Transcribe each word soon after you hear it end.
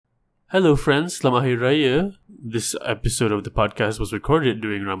Hello friends, Selamat Hari Raya. This episode of the podcast was recorded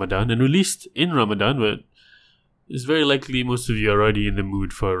during Ramadan and released in Ramadan, but it's very likely most of you are already in the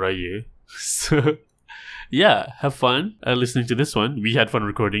mood for Raya. So, yeah, have fun listening to this one. We had fun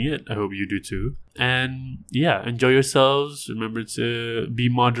recording it. I hope you do too. And yeah, enjoy yourselves. Remember to be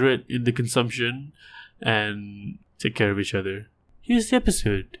moderate in the consumption and take care of each other. Here's the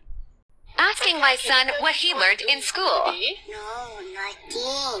episode. Asking my son what he learned in school. No,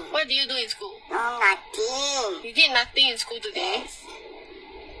 nothing. What did you do in school? No, nothing. You did nothing in school today? Yes.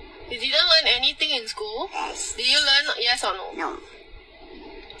 You didn't learn anything in school? Yes. Did you learn yes or no? No.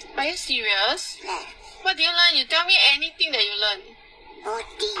 Are you serious? Yes. What did you learn? You tell me anything that you learned.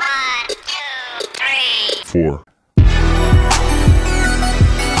 Nothing. 1, 2, 3. 4.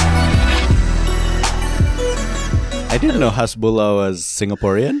 I didn't know Hasbullah was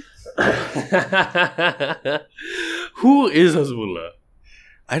Singaporean. Who is Hasbullah?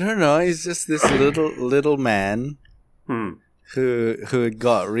 I don't know. He's just this little man who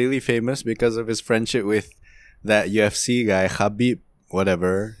got really famous because of his friendship with that UFC guy, Khabib,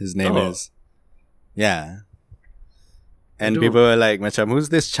 whatever his name is. Yeah. And people were like, "Macam, who's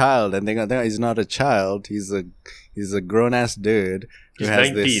this child?" And they go, "No, he's not a child. He's a grown ass dude who He's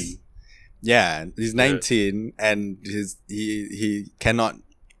has 19. this." Yeah, he's 19 and he cannot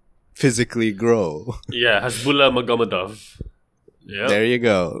physically grow. Yeah, Hasbullah Magomedov. Yeah. There you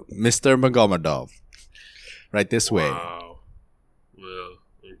go, Mr. Magomedov. Right this way. Wow. Well,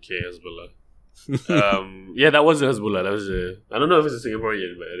 okay, Hasbullah. Yeah, that wasn't Hasbullah. That was I don't know if it's a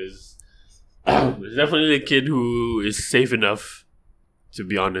Singaporean, but it is. It's definitely a kid who is safe enough to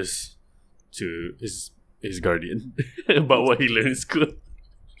be honest to his guardian about what he learned in school.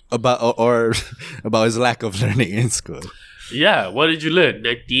 About or about his lack of learning in school. Yeah, what did you learn?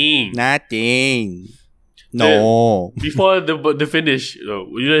 Nothing. No. Before the finish,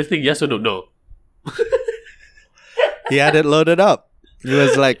 you think yes or no? No. He had it loaded up. He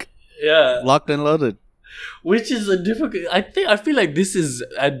was like Yeah. locked and loaded. Which is a difficult. I feel like this is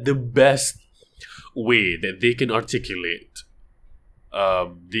at the best way that they can articulate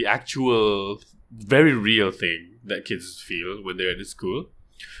the actual very real thing that kids feel when they're in school,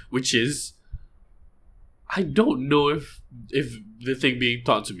 which is I don't know if the thing being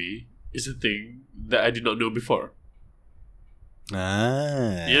taught to me is a thing that I did not know before.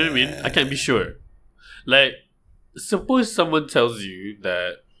 Ah. You know what I mean? I can't be sure. Like, suppose someone tells you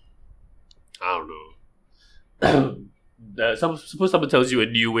that I don't know. Suppose someone tells you a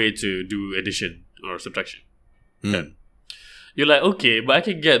new way to do addition or subtraction. Mm. You're like, okay, but I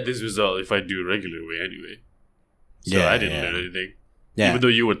can get this result if I do a regular way anyway. So Yeah, I didn't yeah. learn anything. Yeah. Even though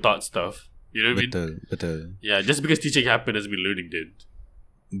you were taught stuff. You know what I mean? Betul. Yeah, just because teaching happened doesn't mean learning did.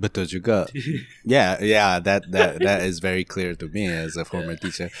 Betul juga. Yeah, that is very clear to me as a former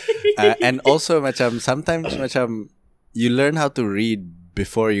teacher. And also sometimes you learn how to read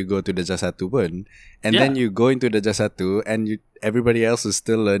before you go to the Jasatu pun, and then you go into the Jasatu and everybody else is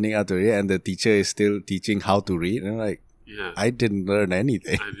still learning how to read and the teacher is still teaching how to read, and I'm like, Yeah. I didn't learn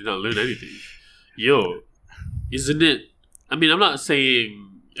anything. I did not learn anything. Yo, isn't it? I mean, I'm not saying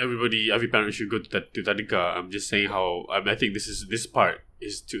every parent should go to Tadika. I'm just saying how I think this part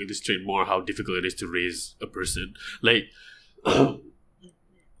is to illustrate more how difficult it is to raise a person. Like,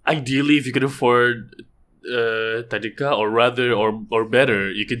 ideally, if you can afford Tadika, or rather, or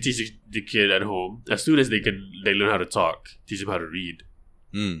better, you can teach the kid at home as soon as they learn how to talk. Teach them how to read,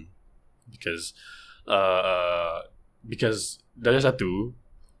 because dari satu,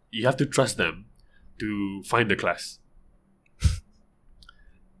 you have to trust them to find the class.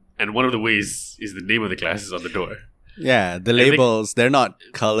 And one of the ways is the name of the class is on the door. Yeah, the labels, they're not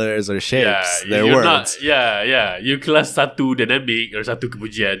colors or shapes. They're you're words. You kelas 1 dynamic or 1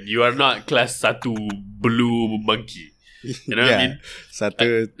 kepujian. You are not kelas 1 blue monkey. You know what I mean?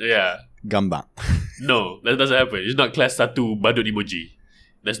 Satu gambang. No, that doesn't happen. It's not class 1 badut emoji.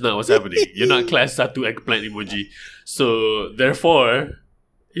 That's not what's happening. You're not class 1 eggplant emoji. So, therefore,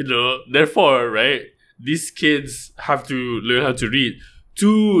 right, these kids have to learn how to read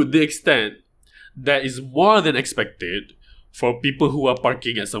to the extent that is more than expected for people who are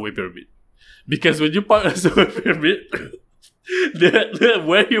parking at Subway Pyramid. Because when you park at Subway Pyramid,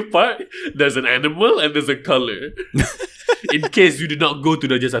 where you park, there's an animal and there's a color. In case you did not go to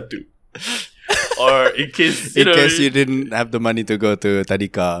the Jasatu. Or in case you didn't have the money to go to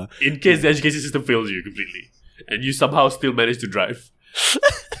Tadika. In case the education system fails you completely. And you somehow still manage to drive.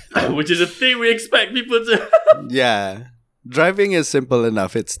 Which is a thing we expect people to. Yeah. Driving is simple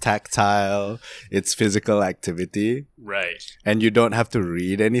enough. It's tactile. It's physical activity. Right. And you don't have to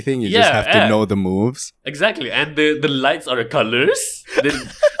read anything. You just have to know the moves. Exactly. And the lights are colors.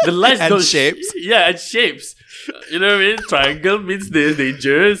 The lines And don't shapes. Yeah, and shapes. You know what I mean? Triangle means this,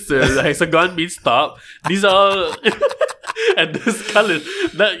 danger. So hexagon means stop. These are all and those colors.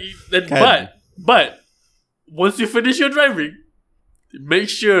 But once you finish your driving, make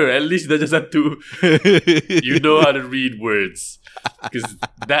sure at least that just have to you know how to read words, because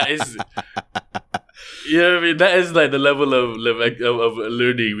that is, you know what I mean, that is like the level of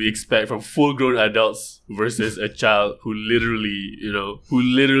learning we expect from full-grown adults versus a child who literally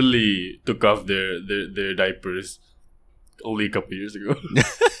took off their diapers only a couple years ago.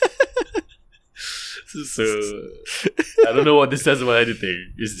 So I don't know what this says about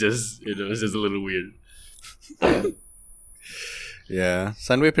anything. It's just it's just a little weird. Yeah,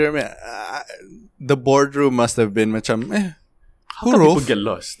 Sunway Pyramid. The boardroom must have been macam How come people get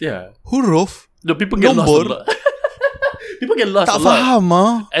lost? Yeah. Huruf? No, people get lost a lot. People get lost Tak a lot.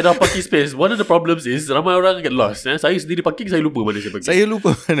 faham At our parking space, one of the problems is ramai orang get lost. Saya sendiri parking, saya lupa mana saya parking. Saya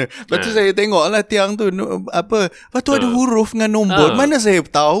lupa mana. Lepas tu saya tengok lah tiang tu apa. Lepas tu ada huruf dengan nombor. Mana saya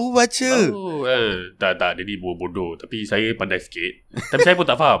tahu baca. Tak, dia ni bodoh. Tapi saya pandai sikit. Tapi saya pun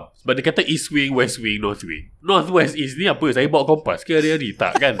tak faham. Sebab dia kata east wing, west wing, north wing. North, west, east ni apa? Saya bawa kompas ke hari-hari?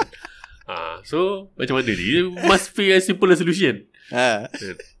 Tak kan? So macam mana ni? Must be a simple solution.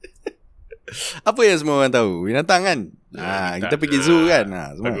 Apa yang semua orang tahu? Binatang kan? Kita pergi zoo kan?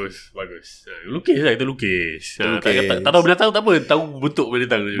 Semua. Bagus. Lukis lah, kita lukis. Tak tahu binatang tak apa, tahu bentuk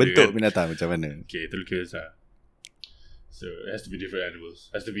binatang. Bentuk binatang macam mana? Okay, kita lukis lah. So it has to be different animals.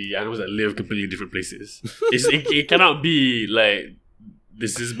 It has to be animals that live completely in different places. It cannot be like,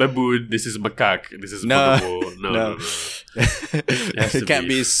 this is baboon, this is macaque, this is bonobo. No. It can't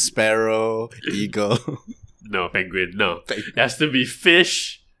be sparrow, eagle. No, penguin. No. It has to be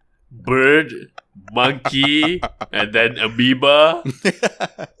fish, bird, monkey, and then amoeba,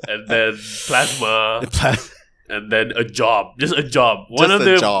 and then plasma, and then a job. Just a job. One of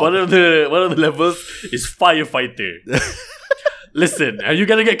the levels is firefighter. Listen, are you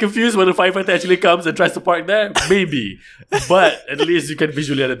gonna get confused when a firefighter actually comes and tries to park there? Maybe, but at least you can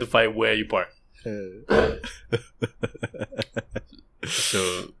visually identify where you park.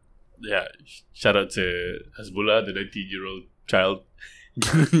 So, yeah, shout out to Hasbullah, the 19-year-old child.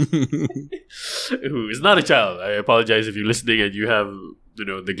 Who is not a child. I apologize if you're listening and you have,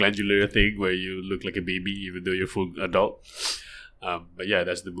 the glandular thing where you look like a baby even though you're full adult. But yeah,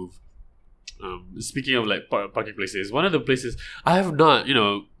 that's the move. Speaking of like parking places, one of the places I have not,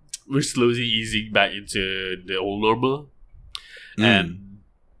 we're slowly easing back into the old normal, and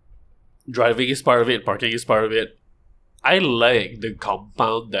driving is part of it, parking is part of it. I like the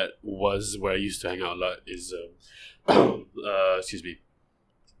compound that was where I used to hang out a lot. Is excuse me,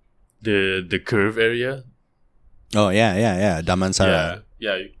 the curve area. Oh yeah, Damansara.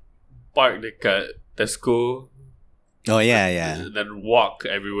 Yeah. You park dekat Tesco. Oh yeah. And then walk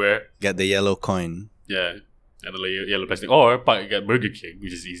everywhere. Get the yellow coin. Yeah, and the yellow plastic. Or park at Burger King,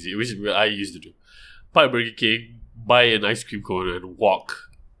 which is easy, which is what I used to do. Park at Burger King, buy an ice cream cone, and walk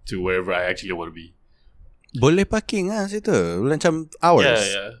to wherever I actually want to be. Boleh parking situ. Macam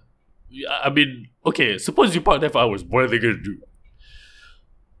hours. Yeah. I mean, okay, suppose you park there for hours. What are they going to do?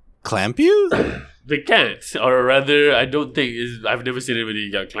 Clamp you? They can't. Or rather, I don't think I've never seen anybody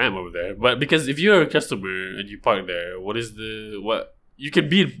get clamp over there. But because if you're a customer and you park there, you can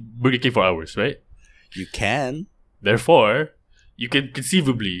be in Burger King for hours, right? You can. Therefore, you can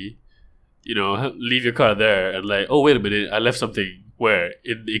conceivably, leave your car there and like, oh, wait a minute, I left something where?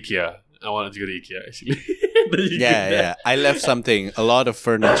 In IKEA. I wanted to go to IKEA, actually. Yeah. I left a lot of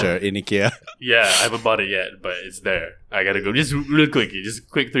furniture in IKEA. Yeah, I haven't bought it yet, but it's there. I gotta go. Just real quick. Just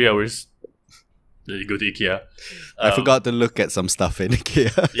quick 3 hours. Then you go to IKEA. I forgot to look at some stuff in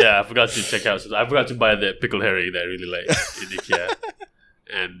IKEA. Yeah, I forgot to check out. I forgot to buy the pickled herring that I really like in IKEA.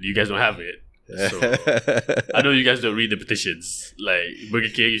 And you guys don't have it. So I know you guys don't read the petitions. Like, Burger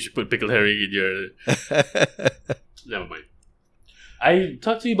King, you should put pickled herring in your... Never mind. I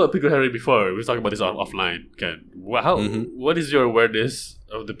talked to you about pickled herring before. We were talking about this offline. Ken, what is your awareness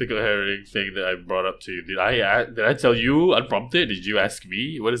of the pickled herring thing that I brought up to you? Did I tell you unprompted? Did you ask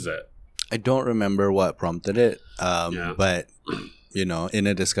me? What is that? I don't remember what prompted it. But in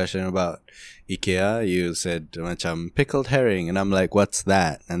a discussion about IKEA, you said macam pickled herring, and I'm like, what's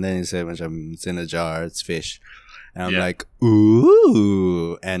that? And then you said macam it's in a jar, it's fish, and I'm like,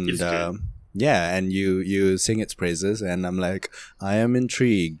 ooh, and yeah, and you sing its praises, and I'm like, I am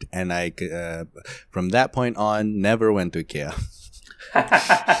intrigued, and I from that point on never went to IKEA.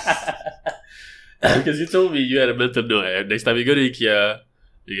 Because you told me you had a mental note. Next time you go to IKEA,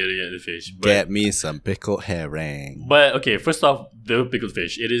 you gotta get the fish. But, get me some pickled herring. But okay, first off, the pickled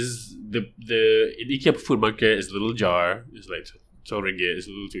fish. It is the in IKEA food market is a little jar. It's like RM. It's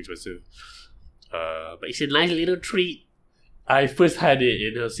a little too expensive. But it's a nice little treat. I first had it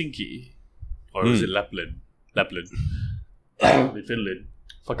in Helsinki. Or was it Lapland? Lapland. In Finland.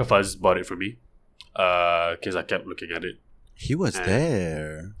 Fakafaz bought it for me. Because I kept looking at it. He was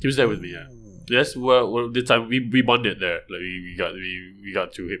there. He was there with me, yeah. Yes, well the time we bonded there. Like we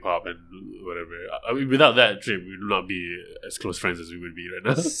got to hip hop and whatever. I mean, without that trip, we would not be as close friends as we would be right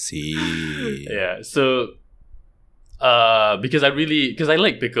now. See. Yeah. So, because I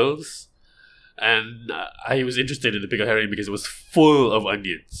like pickles, and I was interested in the pickle herring because it was full of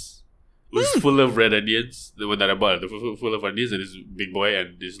onions. It was full of red onions. The one that I bought, full of onions, and this big boy,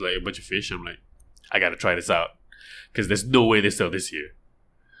 and there's like a bunch of fish. I'm like, I gotta try this out because there's no way they sell this here.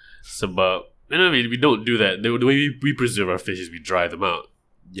 So, but I mean, we don't do that. The way we preserve our fish is we dry them out.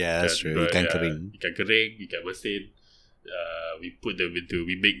 Yeah, that's true. Ikan kering. Ikan kering, ikan masin. We put them into,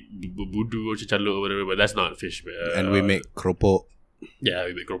 we make budu or chichaluk or whatever, but that's not fish. And we make keropok. Yeah,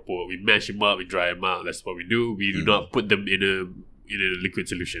 we make keropok. We mash them up, we dry them out. That's what we do. We do not put them in a liquid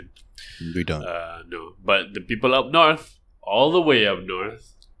solution. We don't. No. But the people up north, all the way up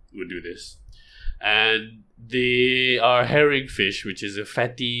north, would do this. And they are herring fish, which is a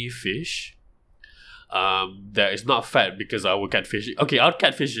fatty fish. That is not fat because our catfish. Okay, our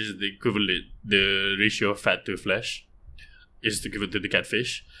catfish is the equivalent. The ratio of fat to flesh is equivalent to the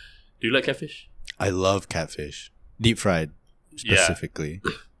catfish. Do you like catfish? I love catfish. Deep fried, specifically.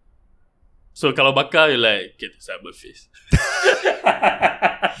 Yeah. So kalau bakar, you like get the salmon fish.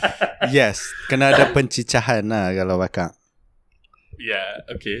 Yes, kena ada pencicahan lah kalau bakar. Yeah,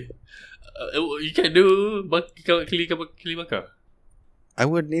 okay. You can do kili bakar. I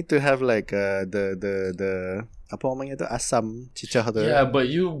would need to have like the apa namanya tu asam cicah tu. Yeah, but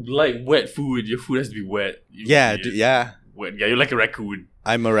you like wet food. Your food has to be wet. Yeah, Wet. Yeah, you're like a raccoon.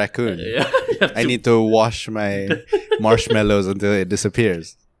 I'm a raccoon. Yeah, I need to wash my marshmallows until it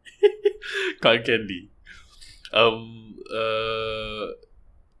disappears. Cotton candy.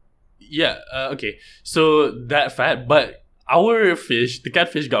 Okay. So that fat, but our fish, the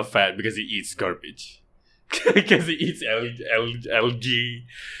catfish, got fat because it eats garbage. Because it eats algae,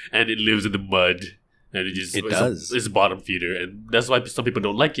 and it lives in the mud, and it's a bottom feeder, and that's why some people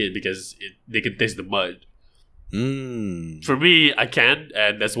don't like it because they can taste the mud. For me, I can,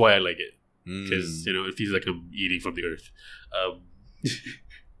 and that's why I like it because it feels like I'm eating from the earth.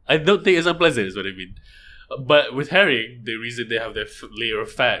 I don't think it's unpleasant, is what I mean. But with herring, the reason they have that layer of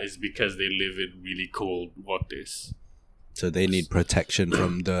fat is because they live in really cold waters. So they need protection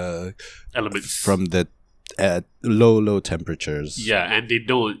from the elements, from the low temperatures. Yeah, and they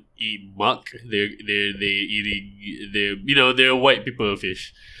don't eat muck. They're white people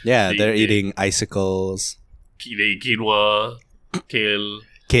fish. Yeah, they're eating icicles. They eat quinoa, kale,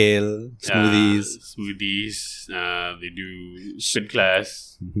 smoothies. They do spin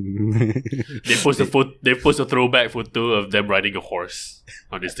class. They post a throwback photo of them riding a horse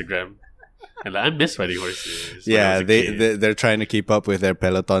on Instagram. And I miss riding horses. Yeah, they're trying to keep up with their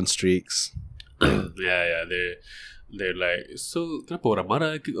Peloton streaks. Yeah, they're like, so kenapa orang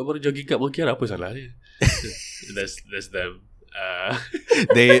marah orang jogging kat Mangkir, apa salahnya? That's them.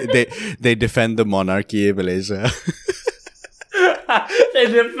 They defend the monarchy in Malaysia. They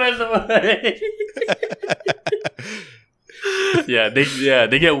defend the monarchy.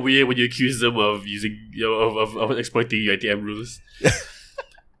 They get weird when you accuse them of using of exploiting UiTM rules.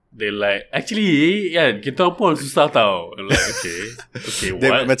 They're like, actually, yeah, kita pun susah tau. I'm like, okay,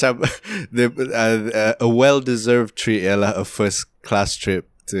 what? Macam a well-deserved treat ialah a first-class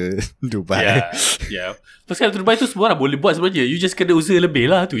trip to Dubai. Yeah. First class to Dubai tu semua orang boleh buat sebenarnya. You just kena usaha lebih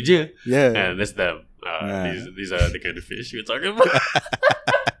lah, tu je. Yeah. And that's them. These are the kind of fish we're talking about.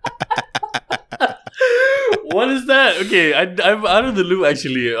 What is that? Okay, I'm out of the loop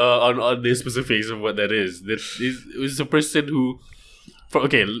actually on the specifics of what that is. It was a person who...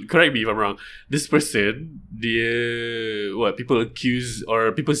 Okay, correct me if I'm wrong. This person, people accuse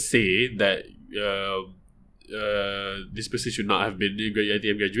or people say that this person should not have been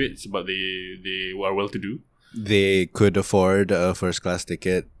ITM graduates, but they are well-to-do. They could afford a first-class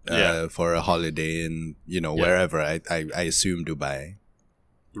ticket for a holiday in wherever. I assume Dubai.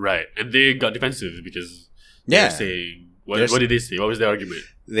 Right, and they got defensive because they're saying what did they say? What was their argument?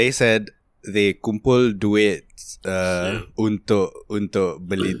 They said they kumpul duit untuk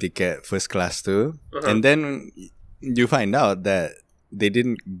beli tiket first class tu, and then you find out that they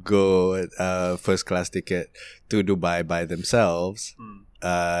didn't go first class ticket to Dubai by themselves.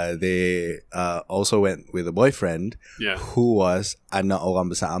 They also went with a boyfriend who was anak orang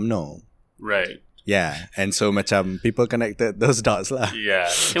besar UMNO. Right. Yeah, and so macam people connected those dots lah. Yeah.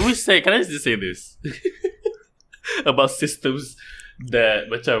 Can I just say this? about systems that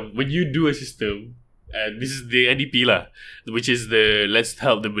macam when you do a system, and this is the NDP lah, which is the Let's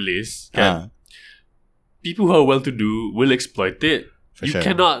Help the Malays. Kan? People who are well-to-do will exploit it. For You sure.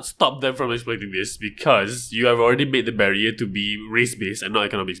 cannot stop them from exploiting this because you have already made the barrier to be race-based and not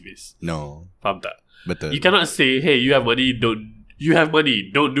economics-based. No. Faham tak? Betul. You cannot say, hey, you have money,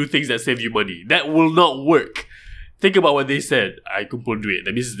 don't do things that save you money. That will not work. Think about what they said. I kumpul duit.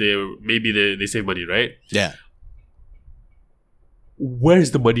 That means they save money, right? Yeah.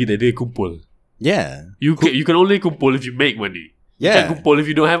 Where's the money that they kumpul? Yeah. You can only kumpul if you make money. You Yeah. can't kumpul if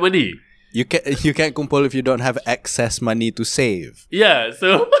you don't have money. You can't kumpul if you don't have excess money to save. Yeah,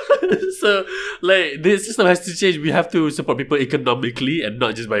 so so like the system has to change. We have to support people economically and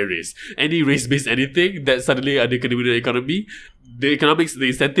not just by race. Any race-based anything that suddenly ada kena guna economy, the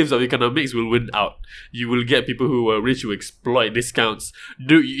incentives of economics will win out. You will get people who are rich who exploit discounts.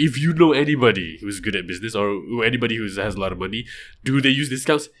 If you know anybody who's good at business or anybody who has a lot of money, do they use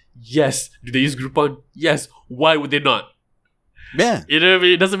discounts? Yes. Do they use Groupon? Yes. Why would they not? Yeah. You know what I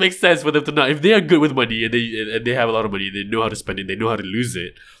mean? It doesn't make sense for them to not. If they are good with money and they have a lot of money, they know how to spend it, they know how to lose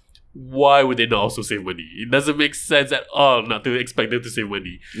it. Why would they not also save money? It doesn't make sense at all not to expect them to save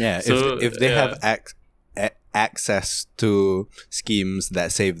money. Yeah. So, if they yeah. have access to schemes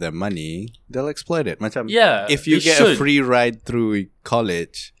that save them money, they'll exploit it. Macam, Yeah, if you they get should. a free ride through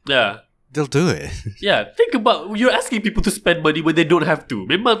college, Yeah. they'll do it. Yeah, think about you're asking people to spend money when they don't have to.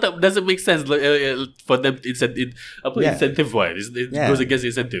 Memang tak doesn't make sense for them incentive wise. It Yeah. goes against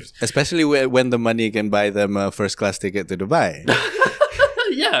incentives. Especially when the money can buy them a first class ticket to Dubai.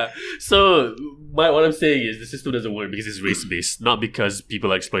 Yeah. So what I'm saying is the system doesn't work because it's race based, not because people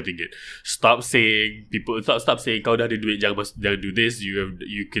are exploiting it. Stop saying kau dah ada duit, jangan do this. You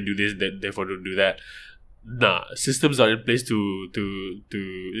can do this, therefore don't do that. Nah, systems are in place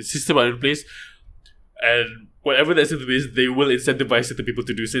and whatever that system is, they will incentivize certain people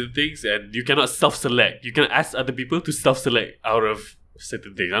to do certain things, and you cannot self-select. You can ask other people to self-select out of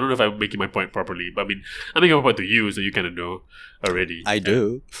certain things. I don't know if I'm making my point properly, but I mean, I'm making my point to you, so you kind of know already. I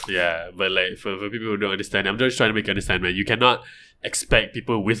do. Yeah, but like for people who don't understand, I'm just trying to make you understand, man. You cannot expect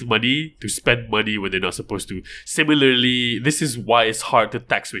people with money to spend money when they're not supposed to. Similarly, this is why it's hard to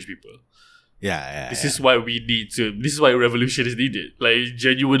tax rich people. Yeah. This is why this is why a revolution is needed. Like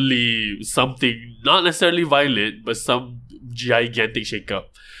genuinely something, not necessarily violent, but some gigantic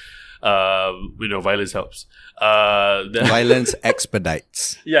shake-up. Violence helps. Violence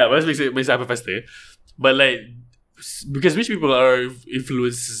expedites. Yeah, violence makes it happen faster. But like, because rich people are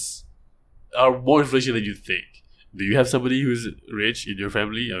more influential than you think. Do you have somebody who's rich in your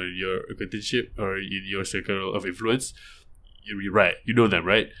family or in your acquaintanceship or in your circle of influence? You're right. You know them,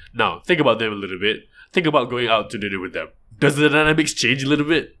 right? Now, think about them a little bit. Think about going out to dinner with them. Does the dynamics change a little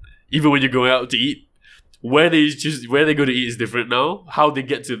bit? Even when you're going out to eat? Where they go to eat is different now. How they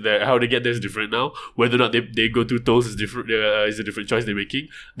get there is different now. Whether or not they go through tolls is different. Is a different choice they're making.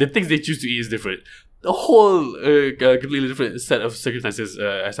 The things they choose to eat is different. The whole completely different set of circumstances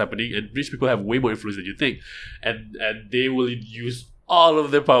is happening, and rich people have way more influence than you think, and they will use all of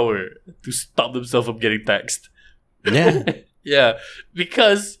their power to stop themselves from getting taxed. Yeah. Yeah,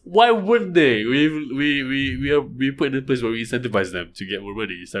 because why wouldn't they? We put in a place where we incentivize them to get more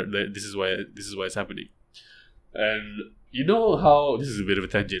money. This is why it's happening. And you know how this is a bit of a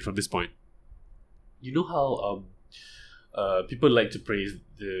tangent from this point. You know how people like to praise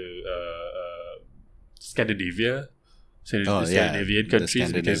the Scandinavian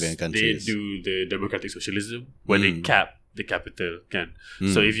countries because they do the democratic socialism where they cap the capital.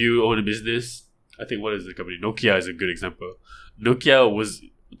 So if you own a business, I think what is the company? Nokia is a good example. Nokia was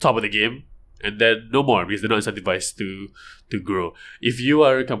top of the game, and then no more because they're not incentivized to grow. If you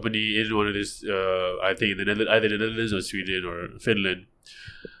are a company in one of these, I think either the Netherlands or Sweden or Finland,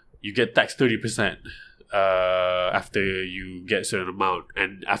 you get taxed 30% after you get a certain amount,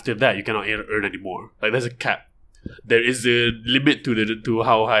 and after that you cannot earn anymore. Like there's a cap. There is a limit to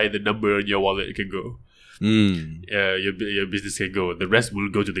how high the number in your wallet can go. Your business can go. The rest will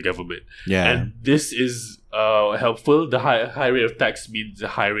go to the government. Yeah. And this is helpful. The high rate of tax means a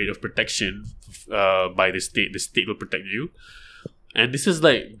high rate of protection by the state. The state will protect you. And this is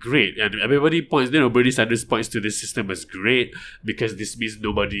like great. And everybody points, Bernie Sanders points to this system as great because this means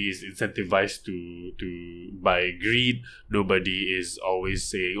nobody is incentivized to buy greed. Nobody is always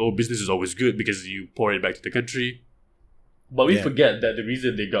saying, oh, business is always good because you pour it back to the country. But we forget that the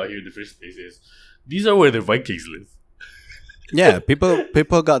reason they got here in the first place is these are where the Vikings live. Yeah, people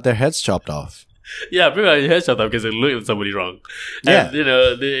got their heads chopped off. Yeah, people got their heads chopped off because they looked at somebody wrong. And,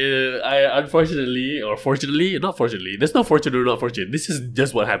 unfortunately, or fortunately, not fortunately, there's no fortune or not fortune. This is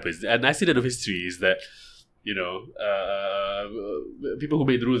just what happens. An accident of history is that people who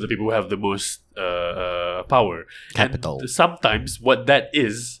make the rules are people who have the most power. Capital. And sometimes what that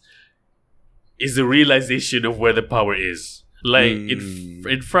is the realization of where the power is. Like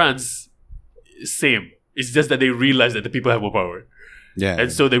in France, same. It's just that they realize that the people have more power. Yeah.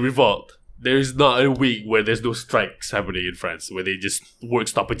 And so they revolt. There is not a week where there's no strikes happening in France, where they just work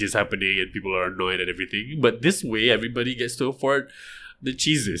stoppages happening and people are annoyed at everything. But this way, everybody gets to afford the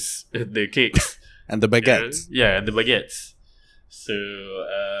cheeses and the cakes. And the baguettes. Yeah, and the baguettes. So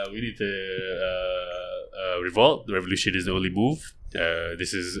we need to revolt. The revolution is the only move.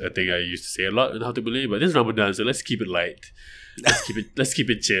 This is a thing I used to say a lot in How to Malay, but this is Ramadan, so let's keep it light. Let's keep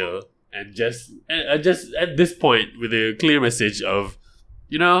it chill. And just at this point, with a clear message of,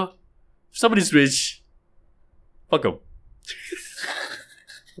 if somebody's rich, fuck them.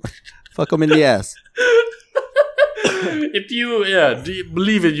 Fuck them in the ass. If you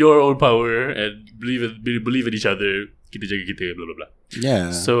believe in your own power and believe in each other, kita jaga kita, blah blah blah.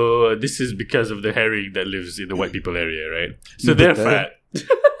 Yeah. So this is because of the herring that lives in the white people area, right? So they're fat.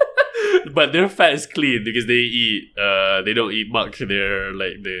 But their fat is clean because they don't eat muck. They're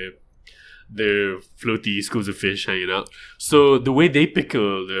like they're floaty schools of fish hanging out. So the way they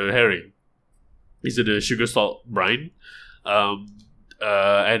pickle the herring is in a sugar salt brine.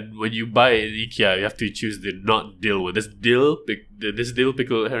 And when you buy it in IKEA, you have to choose the not dill one. There's dill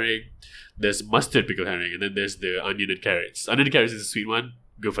pickled herring, there's mustard pickled herring, and then there's the onion and carrots. Onion and carrots is the sweet one.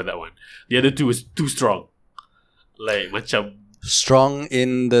 Go for that one. The other two is too strong. Like macam strong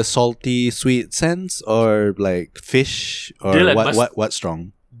in the salty sweet sense, or like fish, or what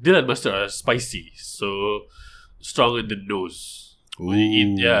strong? Dill and mustard are spicy, so strong in the nose. When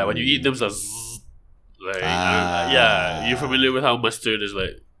you eat them, it's like you familiar with how mustard is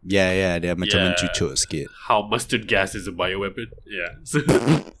like? Yeah, they're macam mencucuk sikit. How mustard gas is a bioweapon. Yeah. So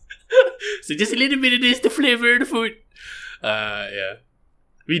just a little bit of this to flavor the food.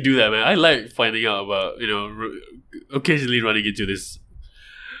 We do that, man. I like finding out about, occasionally running into this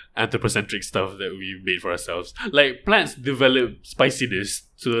anthropocentric stuff that we made for ourselves. Like, plants develop spiciness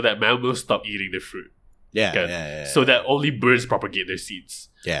so that mammals stop eating the fruit. Yeah. So that only birds propagate their seeds.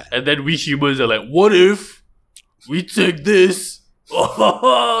 Yeah. And then we humans are like, what if we take this?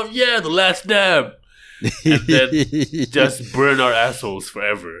 Oh, yeah, the last dab. And then just burn our assholes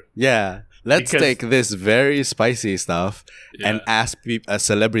forever. Yeah. Let's take this very spicy stuff and ask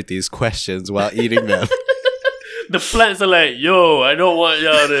celebrities questions while eating them. The plants are like, yo, I don't want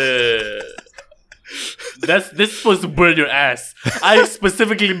y'all to... This is supposed to burn your ass. I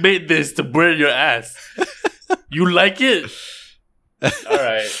specifically made this to burn your ass. You like it?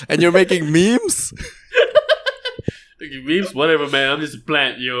 Alright. And you're making memes? Memes? Whatever, man. I'm just a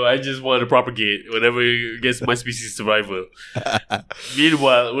plant, yo. I just want to propagate whenever it gets my species survival.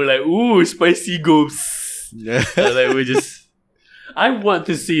 Meanwhile, we're like, ooh, spicy goes. I want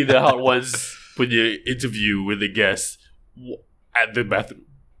to see the Hot Ones punya interview with the guests at the bathroom.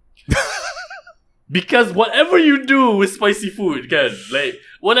 Because whatever you do with spicy food, kan, like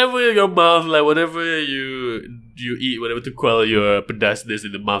whatever your mouth, like whatever you eat, whatever to quell your pedasness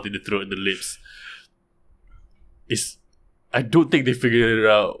in the mouth, in the throat, in the lips, I don't think they figured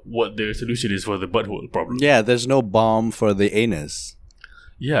out what their solution is for the butthole problem. Yeah, there's no balm for the anus.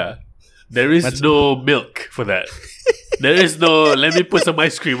 Yeah, there is no milk for that. There is no, let me put some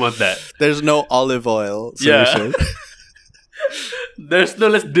ice cream on that. There's no olive oil solution. Yeah. There's no,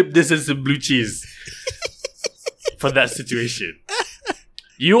 let's dip this in some blue cheese for that situation.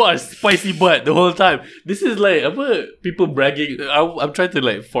 You are spicy butt the whole time. This is like, people bragging. I'm trying to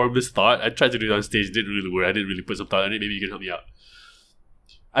like form this thought. I tried to do it on stage. It didn't really work. I didn't really put some thought on it. Maybe you can help me out.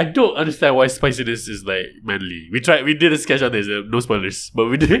 I don't understand why spiciness is like manly. We did a sketch on this. No spoilers, but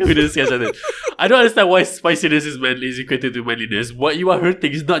we did a sketch on it. I don't understand why spiciness is manly, is equated to manliness. What you are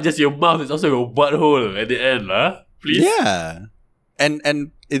hurting is not just your mouth; it's also your butthole at the end, lah. Please. Yeah,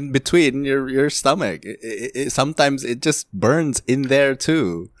 and in between your stomach, sometimes it just burns in there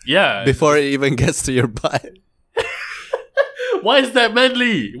too. Yeah, before it even gets to your butt. Why is that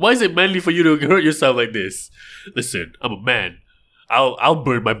manly? Why is it manly for you to hurt yourself like this? Listen, I'm a man. I'll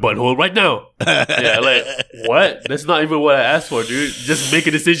burn my butthole right now. Yeah, like, what? That's not even what I asked for, dude. Just make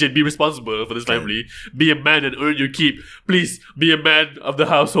a decision. Be responsible for this family. Be a man and earn your keep. Please, be a man of the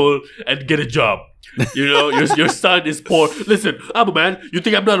household and get a job. Your son is poor. Listen, I'm a man. You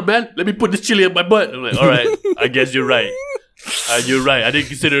think I'm not a man? Let me put this chili in my butt. I'm like, all right, I guess you're right. You're right. I didn't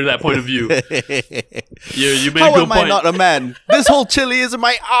consider that point of view. You made a good point. How am I not a man? This whole chili is in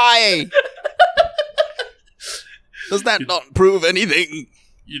my eye. Does that not prove anything?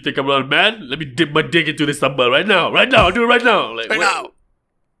 You think I'm not a man? Let me dip my dick into this sambal right now. Right now. I'll do it right now. Like, right now.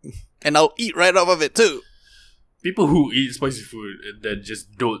 And I'll eat right off of it too. people who eat spicy food and then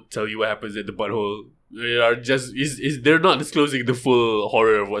just don't tell you what happens in the butthole, they are just they're not disclosing the full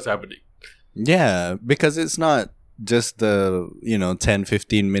horror of what's happening. Yeah, because it's not just the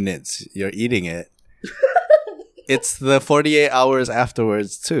 10-15 minutes you're eating it. It's the 48 hours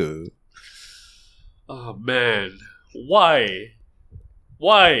afterwards too. Oh man, why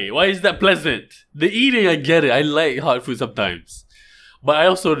is that pleasant? The eating, I get it. I like hot food sometimes, but I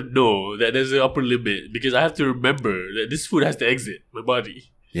also know that there's an upper limit because I have to remember that this food has to exit my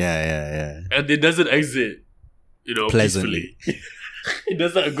body. Yeah. And it doesn't exit, pleasantly. peacefully. It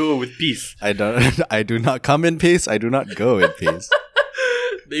does not go with peace. I do not come in peace. I do not go in peace.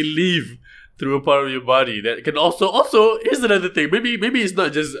 They leave through a part of your body that can also here's another thing. Maybe it's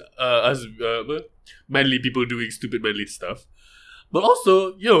not just us manly people doing stupid manly stuff, but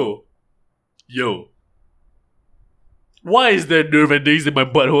also yo, why is there nerve endings in my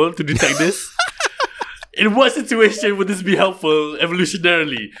butthole to detect this? In what situation would this be helpful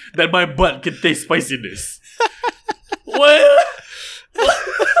evolutionarily that my butt can taste spiciness? What?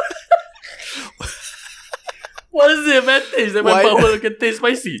 What is the advantage that my butthole can taste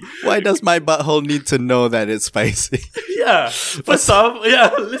spicy? Why does my butthole need to know that it's spicy? Yeah. First off,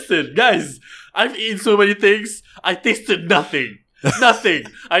 listen, guys. I've eaten so many things. I tasted nothing. Nothing.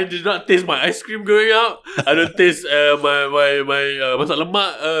 I did not taste my ice cream going out. I don't taste my masak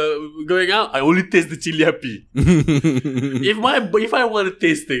lemak going out. I only taste the chili happy. If I want to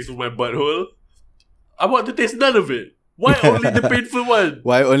taste things from my butthole, I want to taste none of it. Why only the painful one?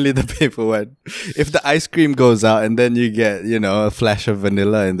 Why only the painful one? If the ice cream goes out and then you get, a flash of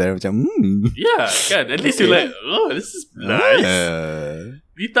vanilla in there, macam, yeah, can. At least you're like, oh, this is nice.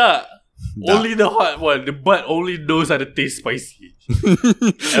 Vita, only the hot one. The butt only knows how to taste spicy.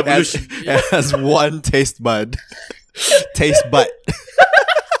 Evolution. It has one taste bud. Taste bud.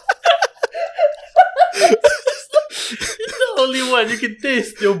 It's the only one you can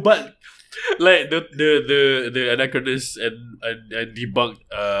taste your butt. Like the anachronist and debunked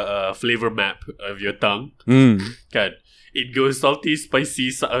flavor map of your tongue. Kan? It goes salty,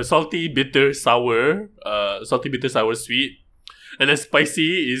 spicy, salty, bitter, sour, sweet. And then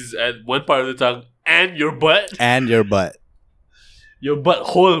spicy is at one part of the tongue and your butt. Your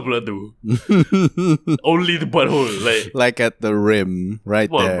butthole pula tu. Only the butthole. Like at the rim, right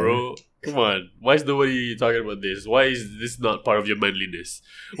come on, there. Bro. Come on. Why is nobody talking about this? Why is this not part of your manliness?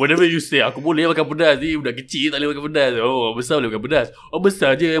 Whenever you say, aku boleh makan pedas ni, budak kecil tak boleh makan pedas. Oh, orang besar boleh makan pedas. Orang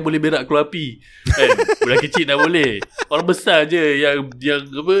besar je yang boleh berak keluar api. Kan? Budak kecil tak boleh. Orang besar je yang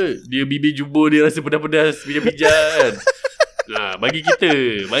apa? Dia bibir jumbo dia rasa pedas-pedas, bijak-bijak kan. Bagi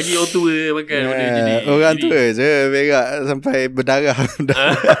orang tua makan benda jenis. Orang tua je berak sampai berdarah.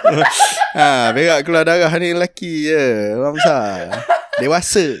 Berak keluar darah ni lelaki je. Orang besar.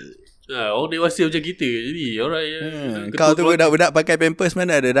 Dewasa. Orang dewasa macam kita. Jadi orang yang kau tu budak-budak pakai pampers,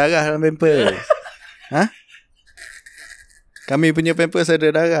 mana ada darah dalam pampers? Kami punya pampers ada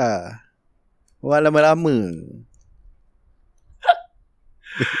darah. Orang lama-lama.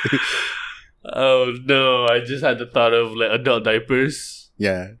 Oh no, I just had the thought of like adult diapers.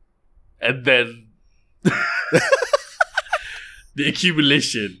 Yeah. And then the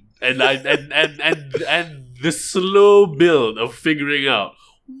accumulation and the slow build of figuring out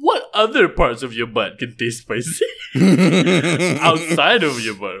what other parts of your butt can taste spicy outside of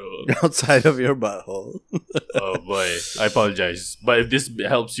your butthole. Outside of your butthole. Oh boy, I apologize. But if this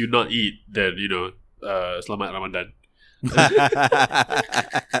helps you not eat, then Selamat Ramadan.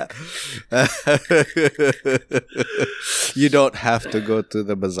 You don't have to go to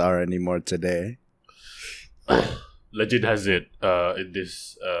the bazaar anymore today. Legend has it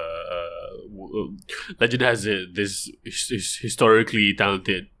this historically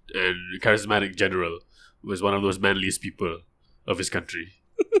talented and charismatic general was one of those manliest people of his country.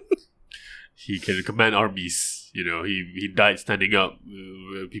 He can command armies. He died standing up.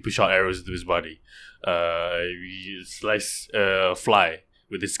 People shot arrows into his body. He sliced a fly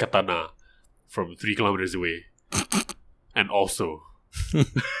with his katana from 3 kilometers away. And also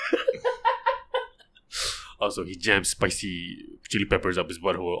he jammed spicy chili peppers up his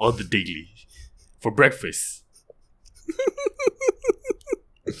butthole on the daily for breakfast.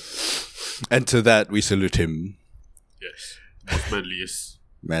 And to that we salute him. Yes, most manliest.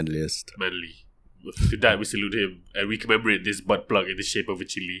 Manly. To that we salute him, and we commemorate this butt plug in the shape of a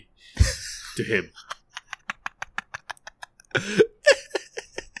chili to him.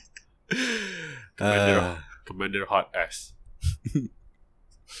 Commander Hot Ass.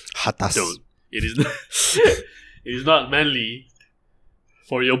 Hot ass. Don't. It is not manly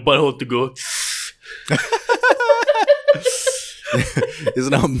for your butthole to go It's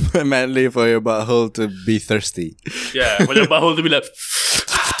not manly for your butthole to be thirsty. Yeah, for your butthole to be like.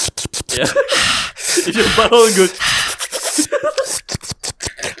 Yeah. If your butthole goes.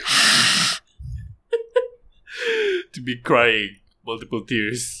 To be crying multiple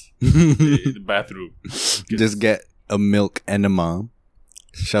tears in the bathroom. Just get a milk enema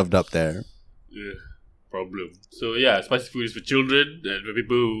shoved up there. Yeah, problem. So yeah, spicy food is for children and for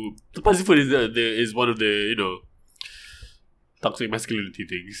people who... Spicy food is one of the, toxic masculinity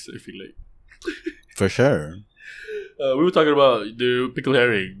things, I feel like. For sure. We were talking about the pickled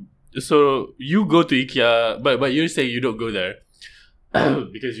herring. So you go to IKEA, but you're saying you don't go there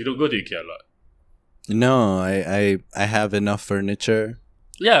because you don't go to IKEA a lot. No, I have enough furniture.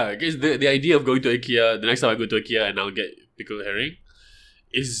 Yeah, I guess the idea of going to IKEA, the next time I go to IKEA and I'll get pickled herring,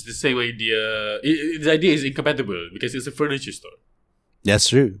 is the same idea. The idea is incompatible because it's a furniture store. That's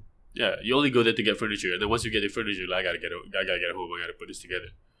true. Yeah, you only go there to get furniture, and then once you get the furniture, like, I gotta get home, I gotta put this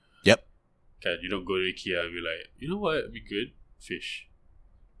together. Yep. Okay, you don't go to IKEA and be like, you know what, it'd be good? Fish.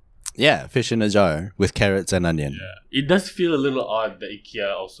 Yeah, fish in a jar with carrots and onion. Yeah, it does feel a little odd that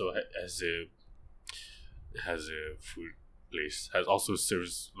IKEA also has a food place, also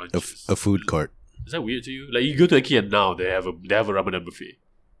serves lunches. A food court. Is that weird to you? Like, you go to IKEA now, they have a Ramadan buffet.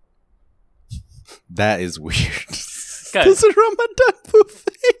 That is weird. Guys, There's a Ramadan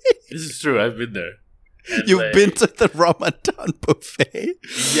buffet. this is true. I've been there. And You've been to the Ramadan buffet?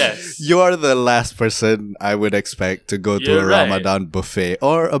 Yes. You're the last person I would expect to go to You're a right. Ramadan buffet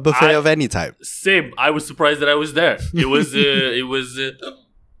or a buffet of any type. Same. I was surprised that I was there. It was.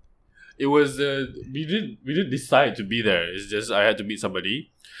 We didn't decide to be there. It's just I had to meet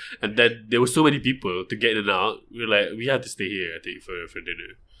somebody, and then there were so many people to get in and out. We were like, we had to stay here, I think, for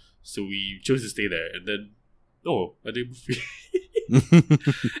dinner. So we chose to stay there, and then I think buffet.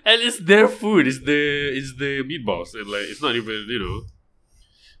 And it's their food. It's the meatballs, and like it's not even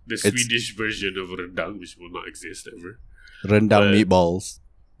the Swedish version of rendang, which will not exist ever. Rendang meatballs.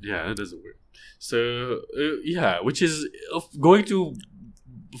 Yeah, that doesn't work. So which is going to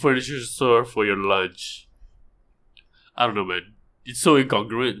furniture store for your lunch. I don't know, man. It's so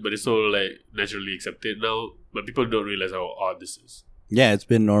incongruent, but it's so like naturally accepted now. But people don't realize how odd this is. Yeah, it's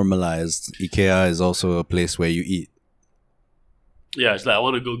been normalized. IKEA is also a place where you eat. Yeah, it's like I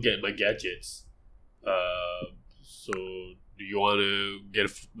want to go get my gadgets. So do you want to get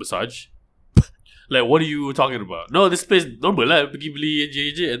a massage? Like, what are you talking about? No, this place normal lah. Pergi beli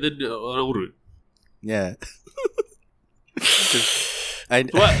je, and then orang urut. Yeah.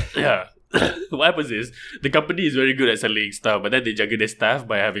 What happens is the company is very good at selling stuff, but then they juggle their staff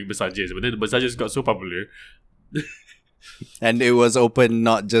by having massages. But then the massages got so popular. And it was open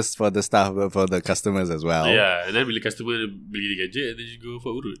not just for the staff but for the customers as well. Yeah, and then bila customer beli the gadget, and then you go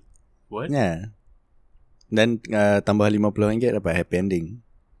for urut. What? Yeah. Then tambah RM50 dapat happy ending.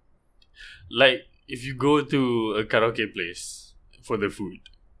 Like, if you go to a karaoke place for the food,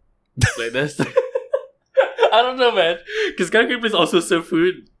 like that's I don't know, man, because karaoke place also serve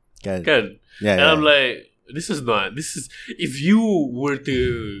food. Kan? Yeah, and yeah. I'm like, this is if you were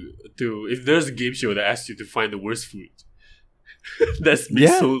to if there's a game show that asks you to find the worst food that's been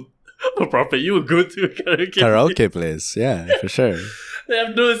sold for profit, you would go to a karaoke place. Yeah, for sure. They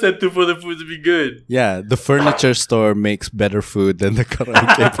have no incentive for the food to be good. Yeah, the furniture store makes better food than the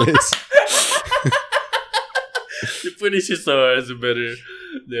karaoke place. The furniture store has a better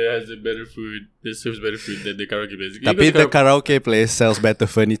food. That serves better food than the karaoke place. Tapi the karaoke place sells better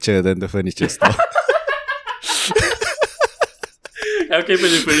furniture than the furniture store. Karaoke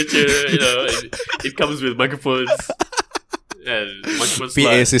place furniture, it comes with microphones and microphone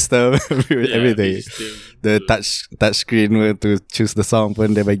PA system, everything. PA system. The touch screen to choose the song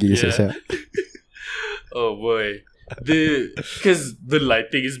pun dia bagi siap-siap. Oh boy. Because the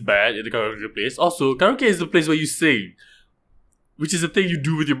lighting is bad in the karaoke place. Also, karaoke is the place where you sing, which is the thing you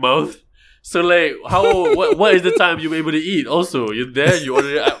do with your mouth. So like, what is the time you're able to eat? Also, you're there, you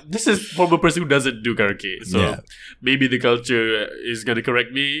order. This is from a person who doesn't do karaoke, so maybe the culture is gonna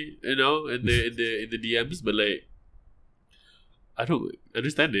correct me, in the DMs. But like, I don't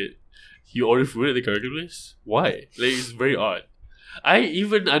understand it. You order food at the karaoke place? Why? Like, it's very odd. I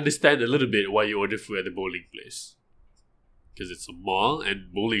even understand a little bit why you order food at the bowling place. Because it's a mall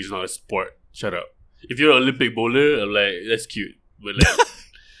and bowling is not a sport. Shut up. If you're an Olympic bowler, I'm like, that's cute. But like,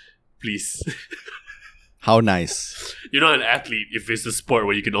 please. How nice. You're not an athlete if it's a sport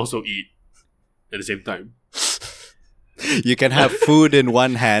where you can also eat at the same time. You can have food in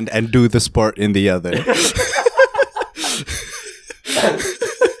one hand and do the sport in the other.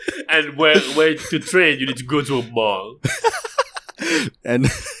 And where to train, you need to go to a mall. And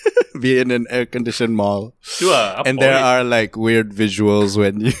be in an air-conditioned mall. Sure, And there are like weird visuals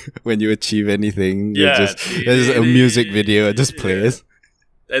when you achieve anything. Yeah, There's a music video that just plays.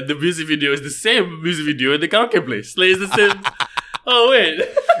 And the music video is the same music video in the karaoke place. Like, it's the same. Oh wait,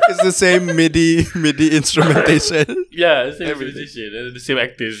 It's the same MIDI instrumentation. yeah, the same musician and the same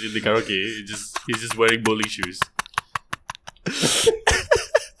actors in the karaoke. He's just wearing bowling shoes.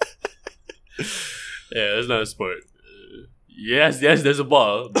 Yeah, that's not a sport. Yes, there's a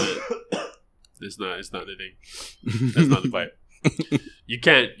ball, but it's not the thing. That's not the vibe. You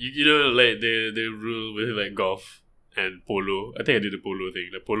can't, you know, like the rule with like golf and polo. I think I did the polo thing.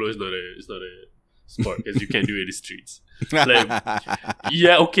 Like polo is not a sport because you can't do it in the streets. Like,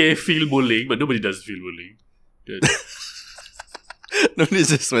 yeah, okay, field bowling, but nobody does field bowling. Nobody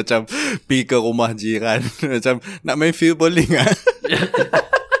just macam pergi ke rumah jiran macam nak main field bowling ah.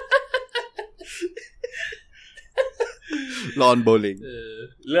 Lawn bowling.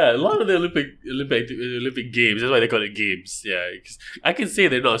 Yeah, a lot of the Olympic games. That's why they call it games. Yeah, 'cause I can say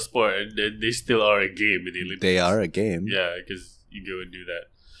they're not a sport, and they still are a game in the Olympics. They are a game. Yeah, because you go and do that.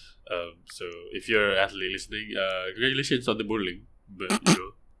 So if you're an athlete listening, congratulations on the bowling. But you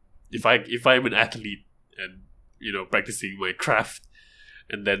know, if I'm an athlete and you know practicing my craft,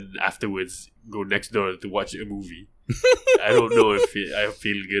 and then afterwards go next door to watch a movie, I don't know if I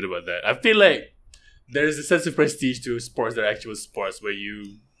feel good about that. I feel like there's a sense of prestige to sports that are actual sports where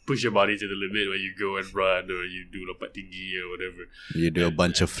you push your body to the limit, where you go and run or you do lompat tinggi or whatever. You do a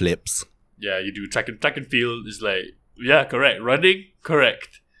bunch of flips. Yeah, you do track and field is like, yeah, correct. Running,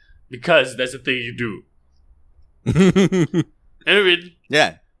 correct. Because that's the thing you do. Erwin.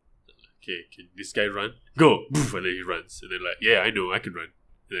 Yeah. Okay, can this guy run? Go. Poof, and then he runs. And then like, yeah, I know, I can run.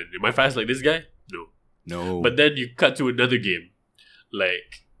 And then, am I fast like this guy? No. No. But then you cut to another game,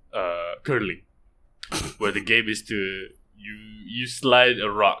 like curling, where the game is to you slide a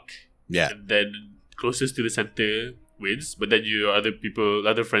rock, yeah, and then closest to the center wins. But then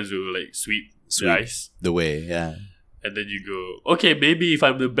other friends will like sweep the ice the way, yeah. And then you go, okay, maybe if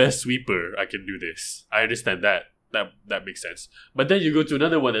I'm the best sweeper, I can do this. I understand that. That makes sense. But then you go to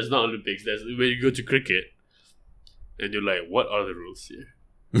another one that's not Olympics. That's where you go to cricket, and you're like, what are the rules here?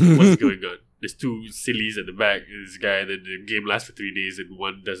 What's going on? There's two sillies at the back. This guy, and then the game lasts for 3 days, and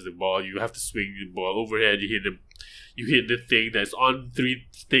one does the ball. You have to swing the ball overhead. You hit the thing that's on 3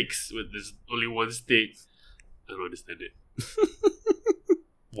 sticks, but there's only 1 stick. I don't understand it.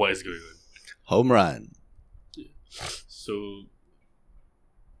 What is going on? Home run. So,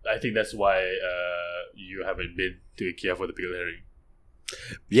 I think that's why you haven't been to IKEA for the pickled herring.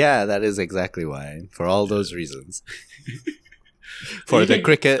 Yeah, that is exactly why. For all those reasons. For the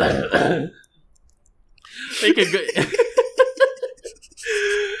cricket.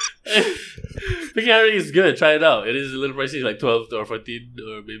 Pickled herring is good. Try it out. It is a little pricey, like 12 or 14,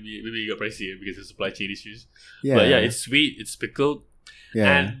 or maybe it got pricier because of supply chain issues. Yeah. But yeah, it's sweet. It's pickled.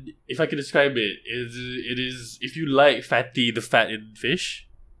 Yeah. And if I can describe it, it is if you like the fat in fish.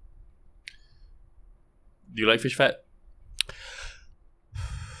 Do you like fish fat?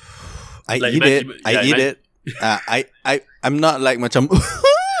 I Like, eat it. imagine- I yeah, eat imagine- it. I'm not like macam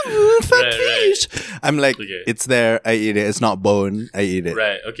fat Right. fish. I'm like, Okay. it's there. I eat it. It's not bone. I eat it.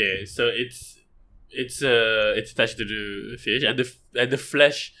 Right. Okay. So it's attached to the fish, and the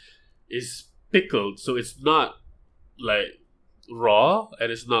flesh is pickled, so it's not like raw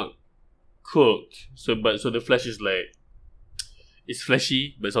and it's not cooked. So the flesh is like it's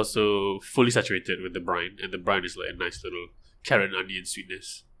fleshy, but it's also fully saturated with the brine, and the brine is like a nice little carrot and onion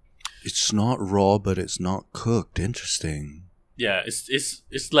sweetness. It's not raw, but it's not cooked. Interesting. Yeah, it's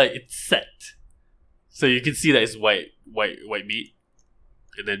like it's set, so you can see that it's white meat,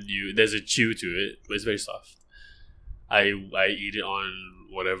 and then there's a chew to it, but it's very soft. I eat it on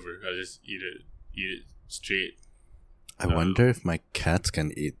whatever. I just eat it straight. I wonder if my cats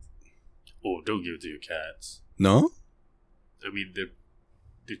can eat. Oh, don't give it to your cats. No? I mean,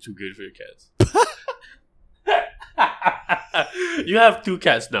 they're too good for your cats. You have 2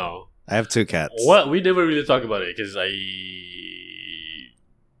 cats now. I have 2 cats. What? We never really talk about it because I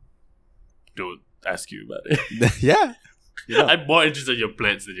don't ask you about it. Yeah. Yeah. I'm more interested in your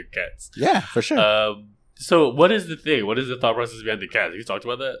plants than your cats. Yeah, for sure. So what is the thing? What is the thought process behind the cats? Have you talked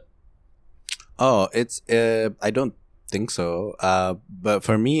about that? Oh, it's I don't think so. But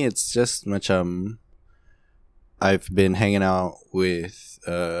for me, it's just much I've been hanging out with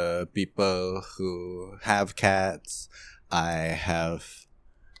people who have cats. I have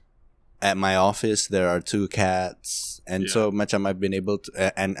at my office there are 2 cats, and so much I've been able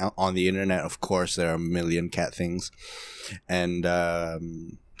to. And on the internet, of course, there are a million cat things, and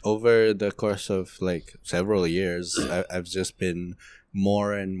over the course of like several years, I've just been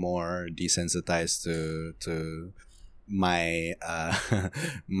more and more desensitized to my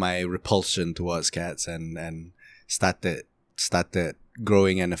my repulsion towards cats and started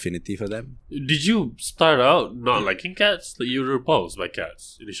growing an affinity for them. Did you start out not liking cats? Like you were repulsed by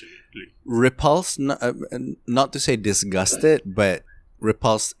cats initially? Repulsed, not to say disgusted, but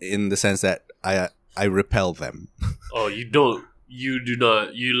repulsed in the sense that I repel them. Oh, you do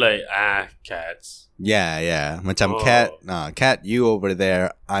not, you like, cats. Yeah. Macam cat, you over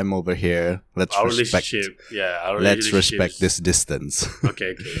there, I'm over here. Let's our respect. relationship. Yeah, our Let's relationship. respect this distance.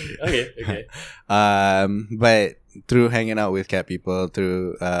 Okay. But through hanging out with cat people,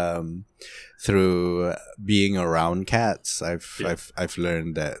 through being around cats, I've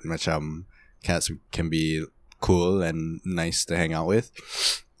learned that macam cats can be cool and nice to hang out with,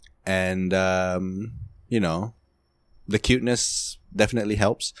 and the cuteness definitely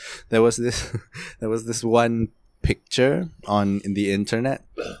helps. There was this one picture in the internet,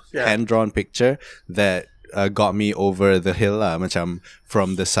 hand-drawn picture that got me over the hill, macam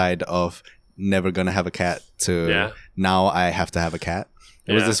from the side of never gonna have a cat to now I have to have a cat.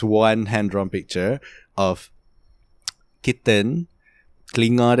 There was this one hand-drawn picture of kitten,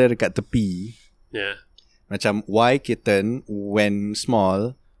 telinga dia dekat tepi. Yeah. Macam why kitten when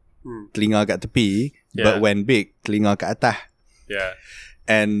small, telinga kat tepi, but when big, telinga kat atas. Yeah.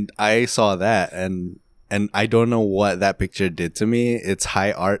 And I saw that and I don't know what that picture did to me. It's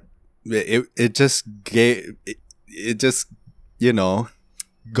high art. It just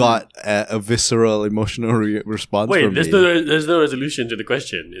got a visceral emotional response. Wait, from there's me. there's no resolution to the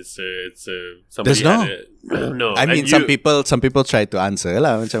question. It's somebody There's no. had it. No. I mean, and some people try to answer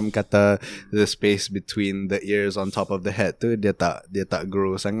lah. Macam kata the space between the ears on top of the head tu dia tak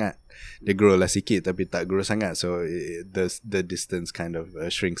grow sangat. Dia grow lah sikit tapi tak grow sangat. So the distance kind of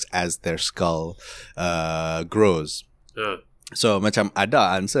shrinks as their skull grows. So macam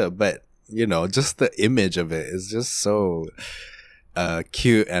ada answer, but just the image of it is just so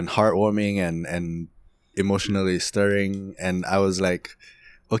cute and heartwarming and emotionally stirring. And I was like,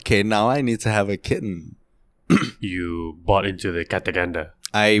 okay, now I need to have a kitten. You bought into the cataganda.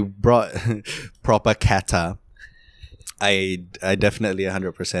 I brought proper cata. I definitely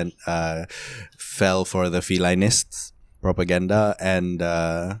 100% fell for the felinists propaganda, and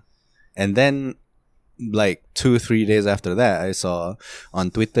then like 2-3 days after that, I saw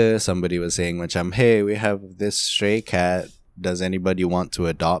on Twitter somebody was saying, macam, hey, we have this stray cat. Does anybody want to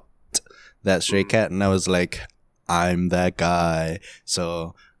adopt that stray cat? And I was like, I'm that guy.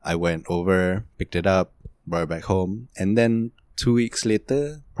 So I went over, picked it up, brought it back home, and then 2 weeks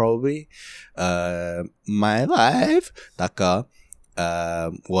later, probably, my wife, Taka,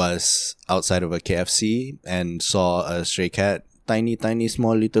 was outside of a KFC and saw a stray cat, tiny,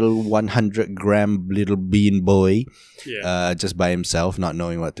 small, little 100-gram little bean boy, just by himself, not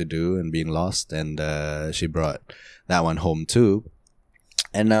knowing what to do and being lost. And she brought that one home too.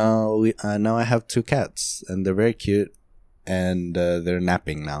 And now I have 2 cats, and they're very cute, and they're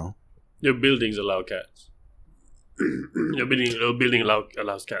napping now. Your buildings allow cats. Your building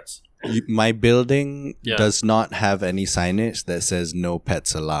allows cats. My building does not have any signage that says no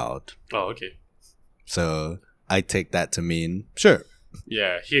pets allowed. Oh, okay. So I take that to mean sure.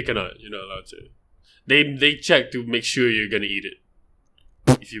 Yeah, here cannot. You're not allowed to. They check to make sure you're gonna eat it.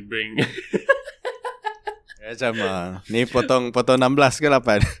 If you bring. Macam ni potong 16 ke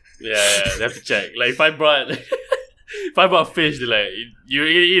 8? Yeah, they have to check. Like if I brought fish, they're like, you're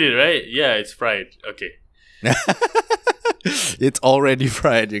gonna eat it, right? Yeah, it's fried. Okay. It's already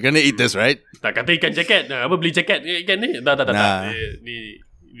fried. You're gonna eat this, right? Tak kata ikan jacket. Apa beli jacket ikan ni? Tak. Ni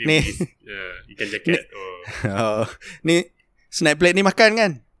ikan jacket. Oh. Ni snack plate ni makan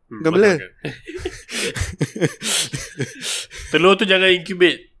kan? Bukan bela. Telur tu jangan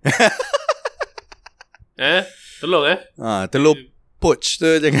incubate. Telur telur poach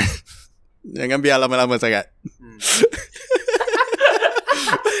tu jangan biar lama-lama sangat.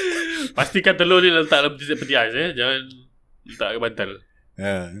 Pastikan telur ni letak dalam peti ais. Jangan letak ke bantal.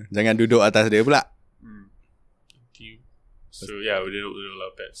 Jangan duduk atas dia pula. So yeah, we don't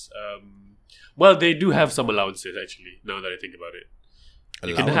allow pets. Well, they do have some allowances actually. Now that I think about it,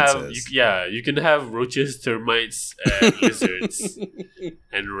 you can have roaches, termites, and lizards,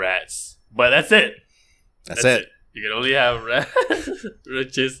 and rats. But that's it. That's it. You can only have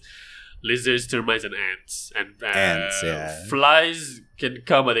roaches, lizards, termites, and ants. And ants, yeah. Flies can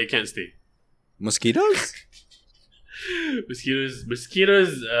come, but they can't stay. Mosquitoes? Mosquitoes,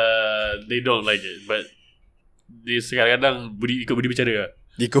 they don't like it. But dia kadang-kadang ikut budi bicara.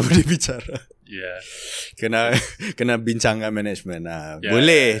 Ikut budi bicara. Yeah. Kena bincang dengan management.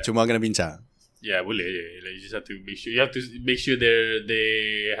 Boleh, cuma kena bincang. Yeah, boleh. Yeah. Like, you just have to make sure. You have to make sure they're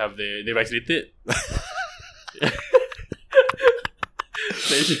vaccinated.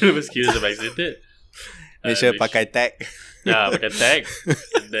 Make sure the mosquitoes are vaccinated. Make sure pakai tag. Pakai tag.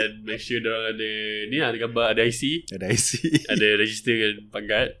 And then make sure diorang ada gambar, ada IC. Ada IC. Ada register dengan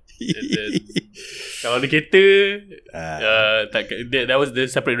pangkat. And then kalau ada kereta, that was the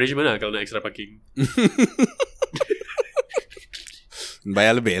separate arrangement lah kalau nak extra parking.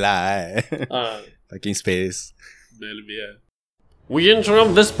 Bayar lebih lah parking space. Bayar lebih lah. We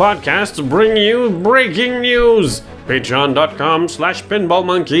interrupt this podcast to bring you breaking news.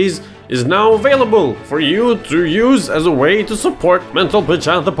 Patreon.com/pinballmonkeys is now available for you to use as a way to support Mental Pitch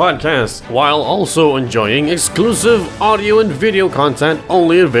Out the podcast, while also enjoying exclusive audio and video content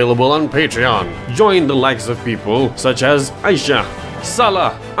only available on Patreon. Join the likes of people such as Aisha,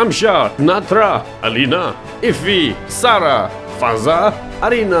 Salah, Amshar, Natra, Alina, Ifi, Sarah, Faza,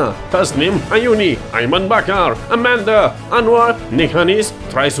 Arina, Tasnim, Ayuni, Ayman Bakar, Amanda, Anwar, Nikhanis,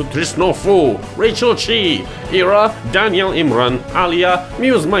 Trisutrisno Fu, Rachel Chi, Ira, Daniel Imran, Alia,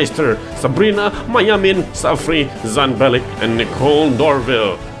 Musemeister, Sabrina, Mayamin, Safri, Zanbelik, and Nicole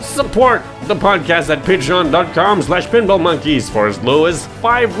Dorville. Support the podcast at patreon.com/pinballmonkeys for as low as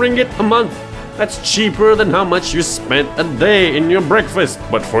 5 ringgit a month. That's cheaper than how much you spent a day in your breakfast,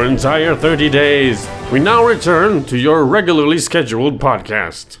 but for an entire 30 days. We now return to your regularly scheduled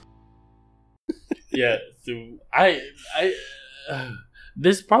podcast. Yeah, so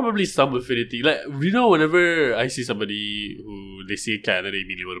there's probably some affinity. Like, whenever I see somebody who they see a cat and they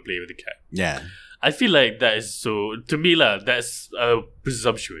immediately want to play with the cat. Yeah. I feel like that is so, to me that's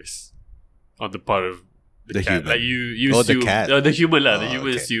presumptuous on the part of the cat. human. Like you Oh, assume, the cat. The human the Oh,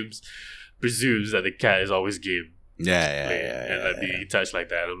 human okay. presumes that the cat is always game. Yeah. And like being touched like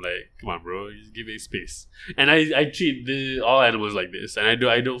that, I'm like, come on, bro, just give it space. And I treat all animals like this, and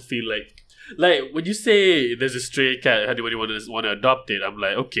I don't feel like when you say there's a stray cat, how do you want to adopt it? I'm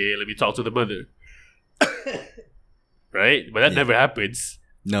like, okay, let me talk to the mother, right? But that never happens.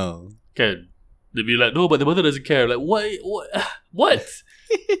 No. Can they be like, no, but the mother doesn't care? Like, what?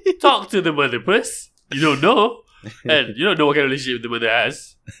 Talk to the mother, puss. You don't know. And you don't know what kind of relationship the mother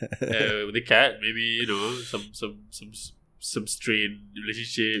has with the cat. Maybe some strained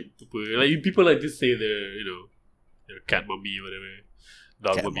relationship. Like people like to say they're cat mommy or whatever,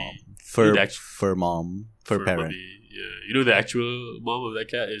 dog Cat mommy, mom. Fur mom. Fur parent. Mommy. Yeah, the actual mom of that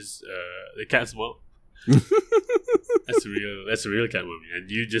cat is the cat's mom. That's a real cat mommy, and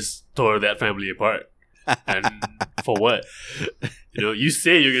you just tore that family apart. And for what? You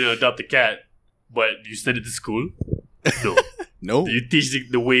say you're gonna adopt a cat. But you send it to school? No. No. Do you teach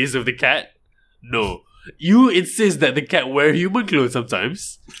the ways of the cat? No. You insist that the cat wear human clothes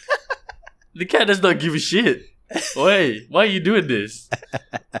sometimes. The cat does not give a shit. Why are you doing this?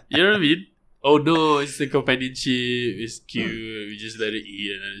 You know what I mean? Oh no, it's the companionship. It's cute. We just let it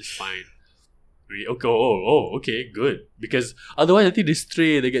eat and then it's fine. Okay. Okay, good. Because otherwise, I think they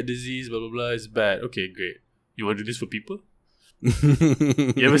stray, they get disease, blah blah blah. It's bad. Okay, great. You want to do this for people?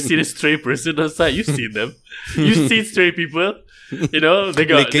 You ever seen a stray person outside? You've seen them. You've seen stray people. They got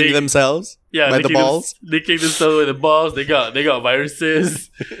licking themselves. Yeah, by the balls. Licking themselves with the balls. They got viruses.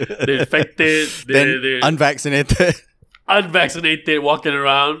 They're infected. They're Unvaccinated. Unvaccinated, walking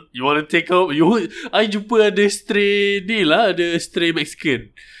around. You want to take home? I jumpa ada stray ni lah, ada stray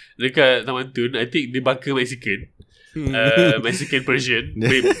Mexican dekat Taman Tun. I think dia baka Mexican. Mexican Persian.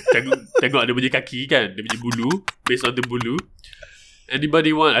 Tengok dia punya kaki kan, dia punya bulu, based on the bulu.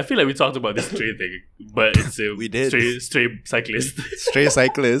 Anybody want? I feel like we talked about this stray thing, but it's a We did. stray cyclist. Stray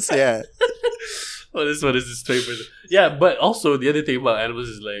cyclists, yeah. Oh, this one is a stray person. Yeah, but also the other thing about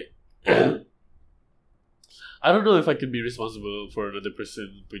animals is like, I don't know if I can be responsible for another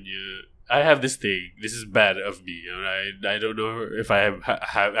person punya. I have this thing. This is bad of me. I don't know if I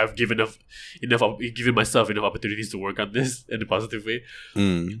have given given myself enough opportunities to work on this in a positive way.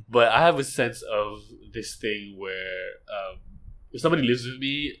 But I have a sense of this thing where if somebody lives with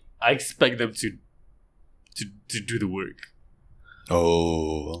me, I expect them to do the work.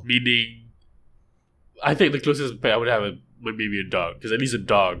 Oh. Meaning, I think the closest pet I would have might maybe a dog, because at least a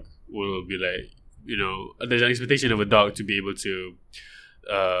dog will be like, there's an expectation of a dog to be able to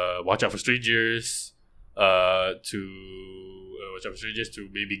watch out for strangers, to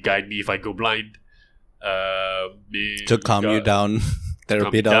maybe guide me if I go blind, To calm you down.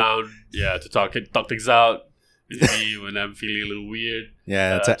 Therapy dog. Yeah, to talk things out with me when I'm feeling a little weird.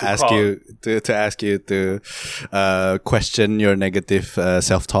 Yeah, to ask you to question your negative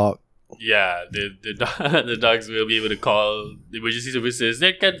self-talk. Yeah, the dogs will be able to call the emergency services.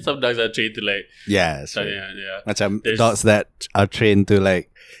 There can some dogs are trained to like. Yeah, So, sure. yeah. Macam There's- dogs that are trained to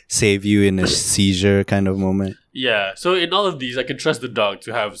like save you in a seizure kind of moment. Yeah, so in all of these, I can trust the dog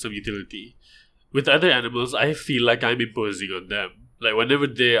to have some utility. With other animals, I feel like I'm imposing on them. Like whenever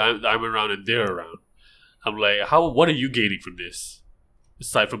I'm around and they're around, I'm like, what are you gaining from this?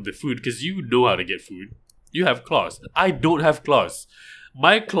 Aside from the food, because you know how to get food. You have claws. I don't have claws.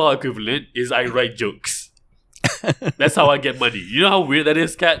 My claw equivalent is I write jokes. That's how I get money. You know how weird that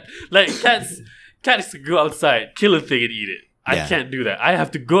is, cat? Like cats can go outside, kill a thing and eat it. I Yeah. can't do that. I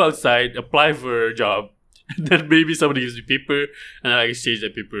have to go outside, apply for a job, and then maybe somebody gives me paper, and I exchange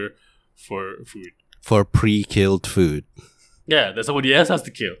that paper for food. For pre-killed food. Yeah, that somebody else has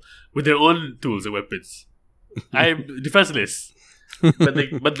to kill with their own tools and weapons. I'm defenseless.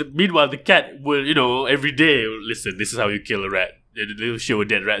 Meanwhile, the cat will, every day, listen, this is how you kill a rat. They'll show a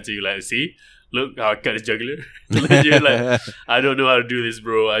dead rat to you, like, see? Look how I cut this jugular. And you're like, I don't know how to do this,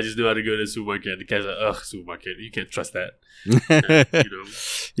 bro. I just know how to go to the supermarket. The cat's like, ugh, supermarket. You can't trust that.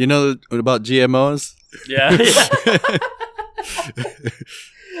 You know about GMOs? Yeah.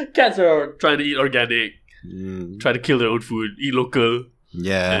 Cats are trying to eat organic, try to kill their own food, eat local.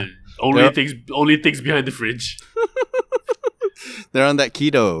 Yeah. And only things behind the fridge. They're on that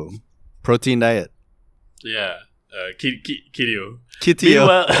keto protein diet. Yeah. Kitio.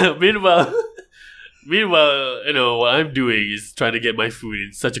 Keto. Meanwhile, what I'm doing is trying to get my food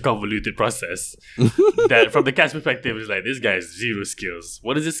in such a convoluted process that from the cat's perspective, it's like, this guy has zero skills.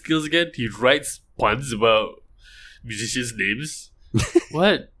 What is his skills again? He writes puns about musicians' names.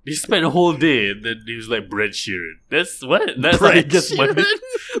 What? He spent a whole day and then he was like, Brett Sheeran. That's what? That's how he gets money.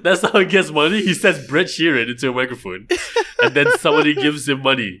 That's how he gets money. He says Brett Sheeran into a microphone and then somebody gives him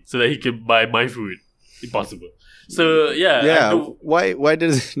money so that he can buy my food. Impossible. So, yeah. Yeah. Why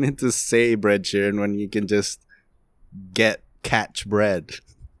does it need to say bread Sheeran when you can just catch bread?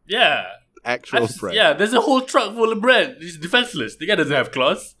 Yeah. Actual bread. Yeah, there's a whole truck full of bread. He's defenseless. The guy doesn't have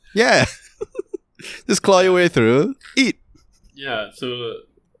claws. Yeah. Just claw your way through. Eat. Yeah, so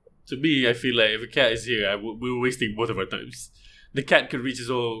to me, I feel like if a cat is here, we're wasting both of our times. The cat could reach his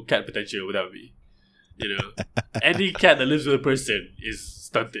whole cat potential without me. Any cat that lives with a person is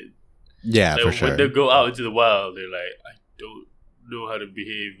stunted. Yeah, Like, for sure. When they go out into the wild, they're like, I don't know how to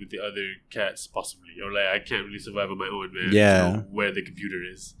behave with the other cats, possibly. Or like, I can't really survive on my own, man. Yeah. I don't know where the computer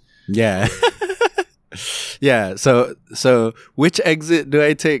is. Yeah. Yeah. So which exit do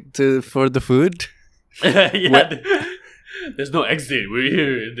I take for the food? Yeah, there's no exit. We're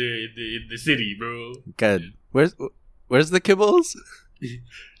here in the city, bro. God, where's the kibbles?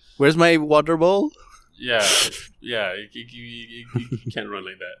 Where's my water bowl? Yeah. You can't run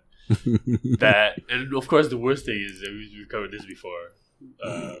like that. And of course, the worst thing is that we've covered this before.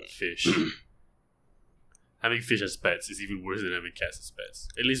 Fish. Having fish as pets is even worse than having cats as pets.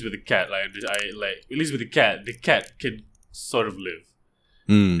 At least with the cat, at least with the cat can sort of live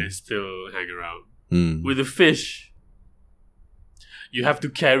and still hang around. With the fish, you have to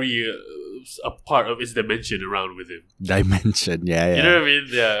carry a part of its dimension around with him. Dimension, yeah. You know what I mean?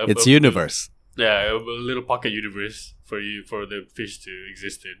 Yeah. It's universe. Yeah, a little pocket universe for the fish to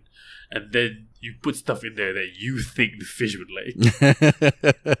exist in. And then you put stuff in there that you think the fish would like.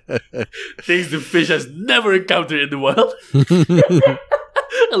 Things the fish has never encountered in the wild.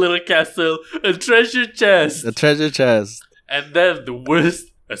 A little castle, a treasure chest. A treasure chest. And then the worst,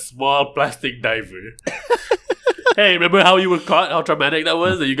 a small plastic diver. Hey, remember how you were caught? How traumatic that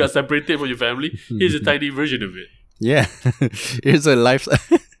was? That you got separated from your family? Here's a tiny version of it. Yeah. Here's a life.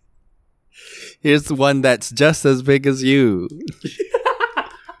 Here's one that's just as big as you.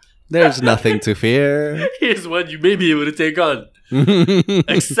 There's nothing to fear. Here's one you may be able to take on.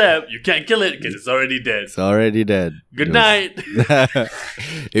 Except you can't kill it because it's already dead. It's already dead. Good night.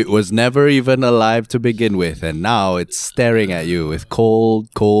 It was never even alive to begin with, and now it's staring at you with cold,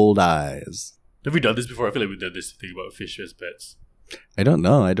 cold eyes. Have we done this before? I feel like we've done this thing about fish as pets. I don't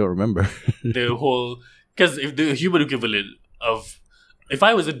know. I don't remember. The whole... Because if the human equivalent of... If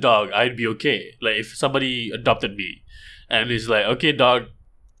I was a dog, I'd be okay. Like, if somebody adopted me and it's like, okay, dog,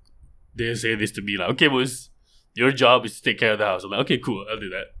 they say this to me, like, okay, Moose, your job is to take care of the house. I'm like, okay, cool, I'll do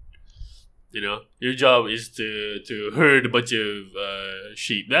that. Your job is to herd a bunch of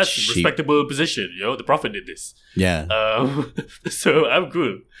sheep. That's a respectable position. The Prophet did this. Yeah. So I'm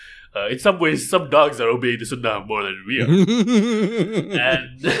cool. In some ways, some dogs are obeying the Sunnah more than we are.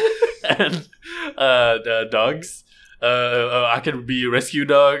 and the dogs, I can be a rescue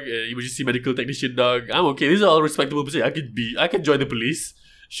dog, emergency medical technician dog. I'm okay. These are all respectable positions. I can join the police.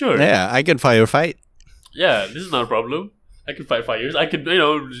 Sure. Yeah, I can firefight. Yeah, this is not a problem. I can fight fires. I can,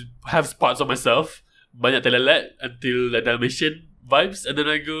 have spots on myself. Banyak telelet until the Dalmatian vibes, and then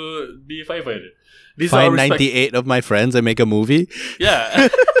I go be a firefighter. These Find are 98 of my friends and make a movie. Yeah.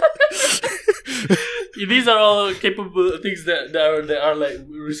 These are all capable things that are like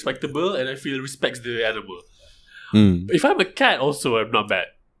respectable, and I feel respects the animal. If I'm a cat, also I'm not bad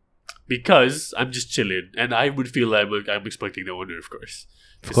because I'm just chilling, and I would feel like I'm exploiting the owner, of course.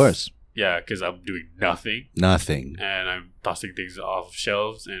 Of course. Yeah, because I'm doing nothing. Nothing. And I'm tossing things off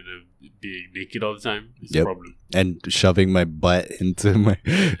shelves and I'm being naked all the time. It's a problem. And shoving my butt into my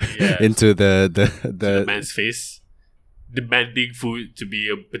into the man's face, demanding food to be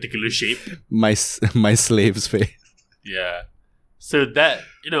a particular shape. My slave's face. Yeah. So that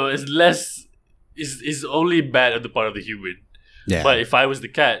is only bad on the part of the human. Yeah. But if I was the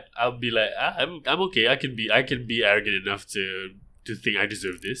cat, I'll be like, I'm okay. I can be arrogant enough to think I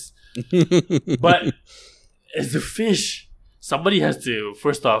deserve this. But as a fish, somebody has to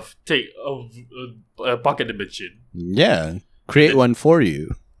first off take a pocket dimension. Yeah. Create one for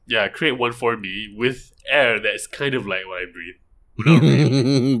you. Yeah, create one for me with air that's kind of like what I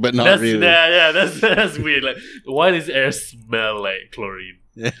breathe. But not really. Yeah, that's weird. Like, why does air smell like chlorine?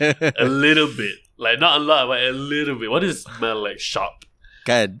 A little bit. Like, not a lot, but a little bit. Why does it smell like shop?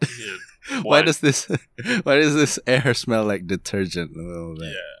 God. Yeah. Why does this air smell like detergent a little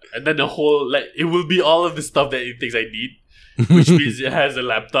bit? Yeah. And then the whole, it will be all of the stuff that it thinks I need. Which means it has a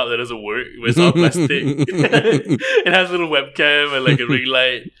laptop that doesn't work. It's all plastic. It has a little webcam and a ring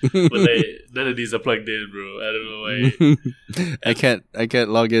light. But none of these are plugged in, bro. I don't know why. I can't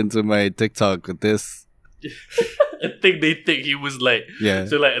log into my TikTok with this. I think they think he was yeah.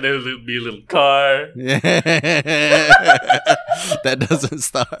 So there'll be a little car. Yeah. That doesn't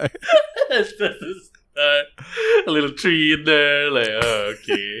start. That doesn't start. A little tree in there.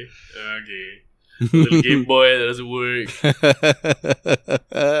 Okay. A little Game Boy that doesn't work.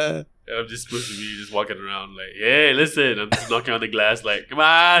 I'm just supposed to be just walking around hey, listen. I'm just knocking on the glass come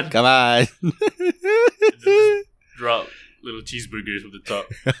on. Come on. Just drop little cheeseburgers from the top.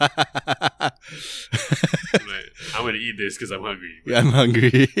 I'm going to eat this because I'm hungry. I'm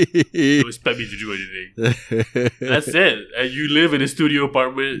hungry. Don't expect me to do anything. That's it. And you live in a studio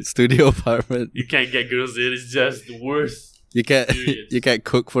apartment. You can't get girls in. It's just the worst. You can't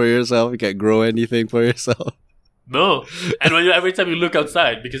cook for yourself. You can't grow anything for yourself. No. And every time you look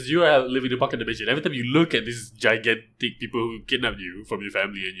outside, because you are living in a pocket dimension, every time you look at these gigantic people who kidnap you from your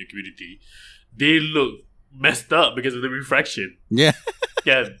family and your community, they look messed up because of the refraction. Yeah.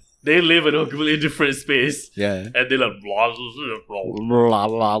 Yeah. They live in a completely different space. Yeah. And they're like, blah, blah,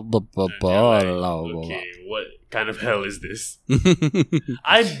 blah. Okay, what kind of hell is this?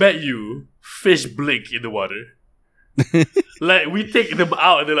 I bet you fish blink in the water. We take them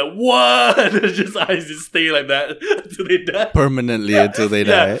out and they're like, what? Their just eyes just stay like that until they die. Permanently until they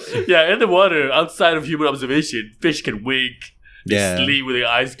die. Yeah, in the water, outside of human observation, fish can wink. They Yeah. sleep with their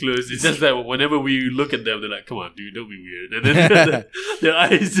eyes closed. It's just that whenever we look at them, they're like, come on, dude, don't be weird. And then their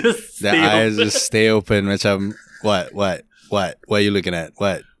eyes just stay Their eyes open. just stay open. Macam, what are you looking at?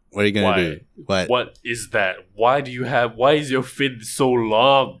 What are you gonna do? What is that? Why is your fin so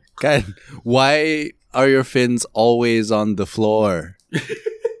long? God, why are your fins always on the floor?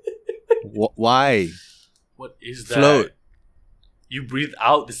 Why? What is that? Float. You breathe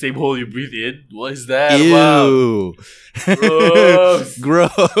out the same hole you breathe in? What is that about? Ew. Gross.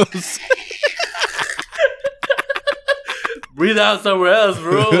 Gross. Breathe out somewhere else,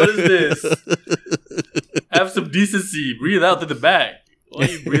 bro. What is this? Have some decency. Breathe out to the back. Why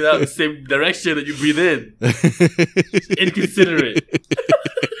you breathe out the same direction that you breathe in? Inconsiderate.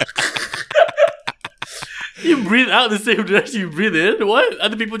 You breathe out the same direction you breathe in? What?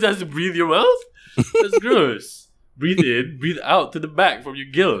 Other people just have to breathe your mouth? That's gross. Breathe in, breathe out to the back from your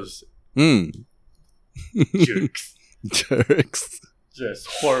gills. Jerks. Just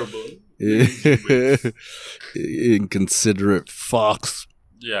horrible. Inconsiderate fox.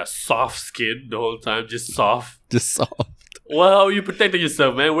 Yeah, soft skin the whole time. Just soft. Just soft. Well, how are you protecting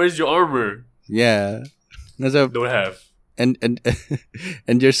yourself, man? Where's your armor? Yeah. Don't have. And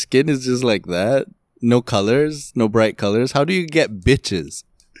your skin is just like that. No colors, no bright colors. How do you get bitches?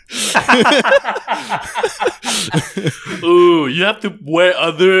 Ooh, you have to wear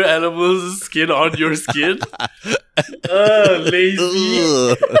other animals' skin on your skin?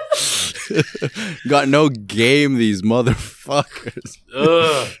 Lazy. Got no game, these motherfuckers.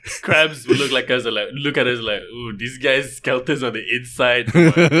 Crabs will look at us like, ooh, these guys' skeletons on the inside.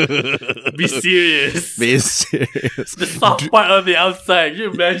 Be serious. Be serious. The soft part on the outside. Can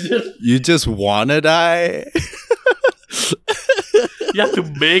you imagine? You just wanna die? You have to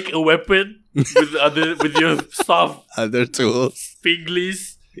make a weapon with your soft Other tools.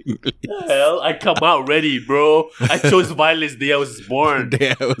 finglies. Hell, I come out ready, bro. I chose violence the day I was born. The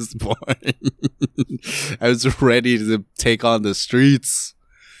day I was born. I was ready to take on the streets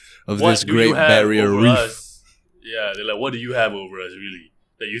of this do great you have barrier over reef. us? Yeah, they're like, what do you have over us, really?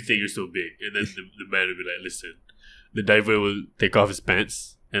 That you think you're so big? And then the man will be like, listen, the diver will take off his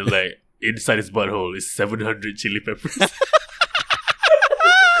pants and like inside his butthole is 700 chili peppers.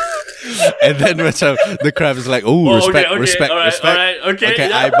 And then the crab is like, "Oh, respect, respect, all right, respect." all right, okay,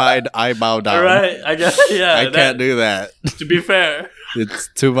 yeah. I bow down. All right, I guess, yeah. I can't do that. To be fair, It's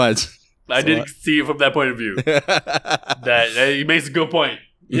too much. I didn't see it from that point of view. that he makes a good point.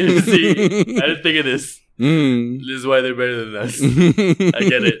 You see, I didn't think of this. This is why they're better than us. I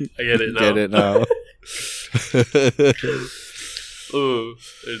get it now. Get it now. Oh,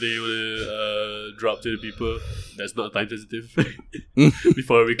 anything you want to drop to the people that's not time sensitive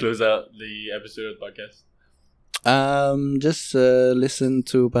before we close out the episode of the podcast? Just listen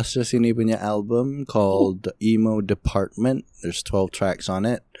to Pastor Sini punya album called Emo Department. There's 12 tracks on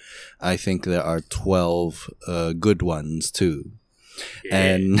it. I think there are 12 good ones too.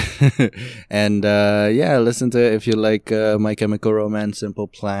 Yeah. And yeah, listen to it if you like My Chemical Romance, Simple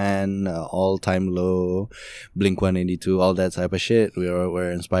Plan, All Time Low, Blink-182, all that type of shit. We're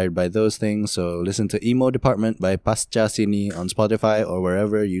inspired by those things. So listen to Emo Department by Pascha Sini on Spotify or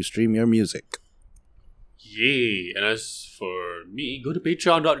wherever you stream your music. Yay! And as for me, go to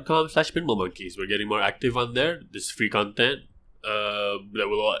patreon.com/pinballmonkeys. We're getting more active on there. There's free content. There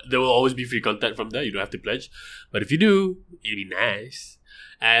will always be free content from there. You don't have to pledge, but if you do, it'd be nice.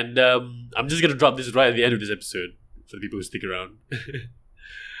 And I'm just gonna drop this right at the end of this episode for the people who stick around.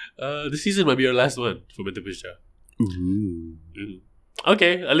 This season might be our last one for Mental Pusha. Ooh.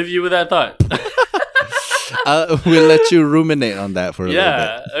 Okay, I'll leave you with that thought. We'll let you ruminate on that for a little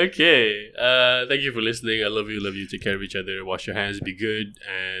bit. Okay. Thank you for listening. I love you. Take care of each other. Wash your hands. Be good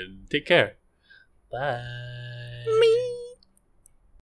and take care. Bye.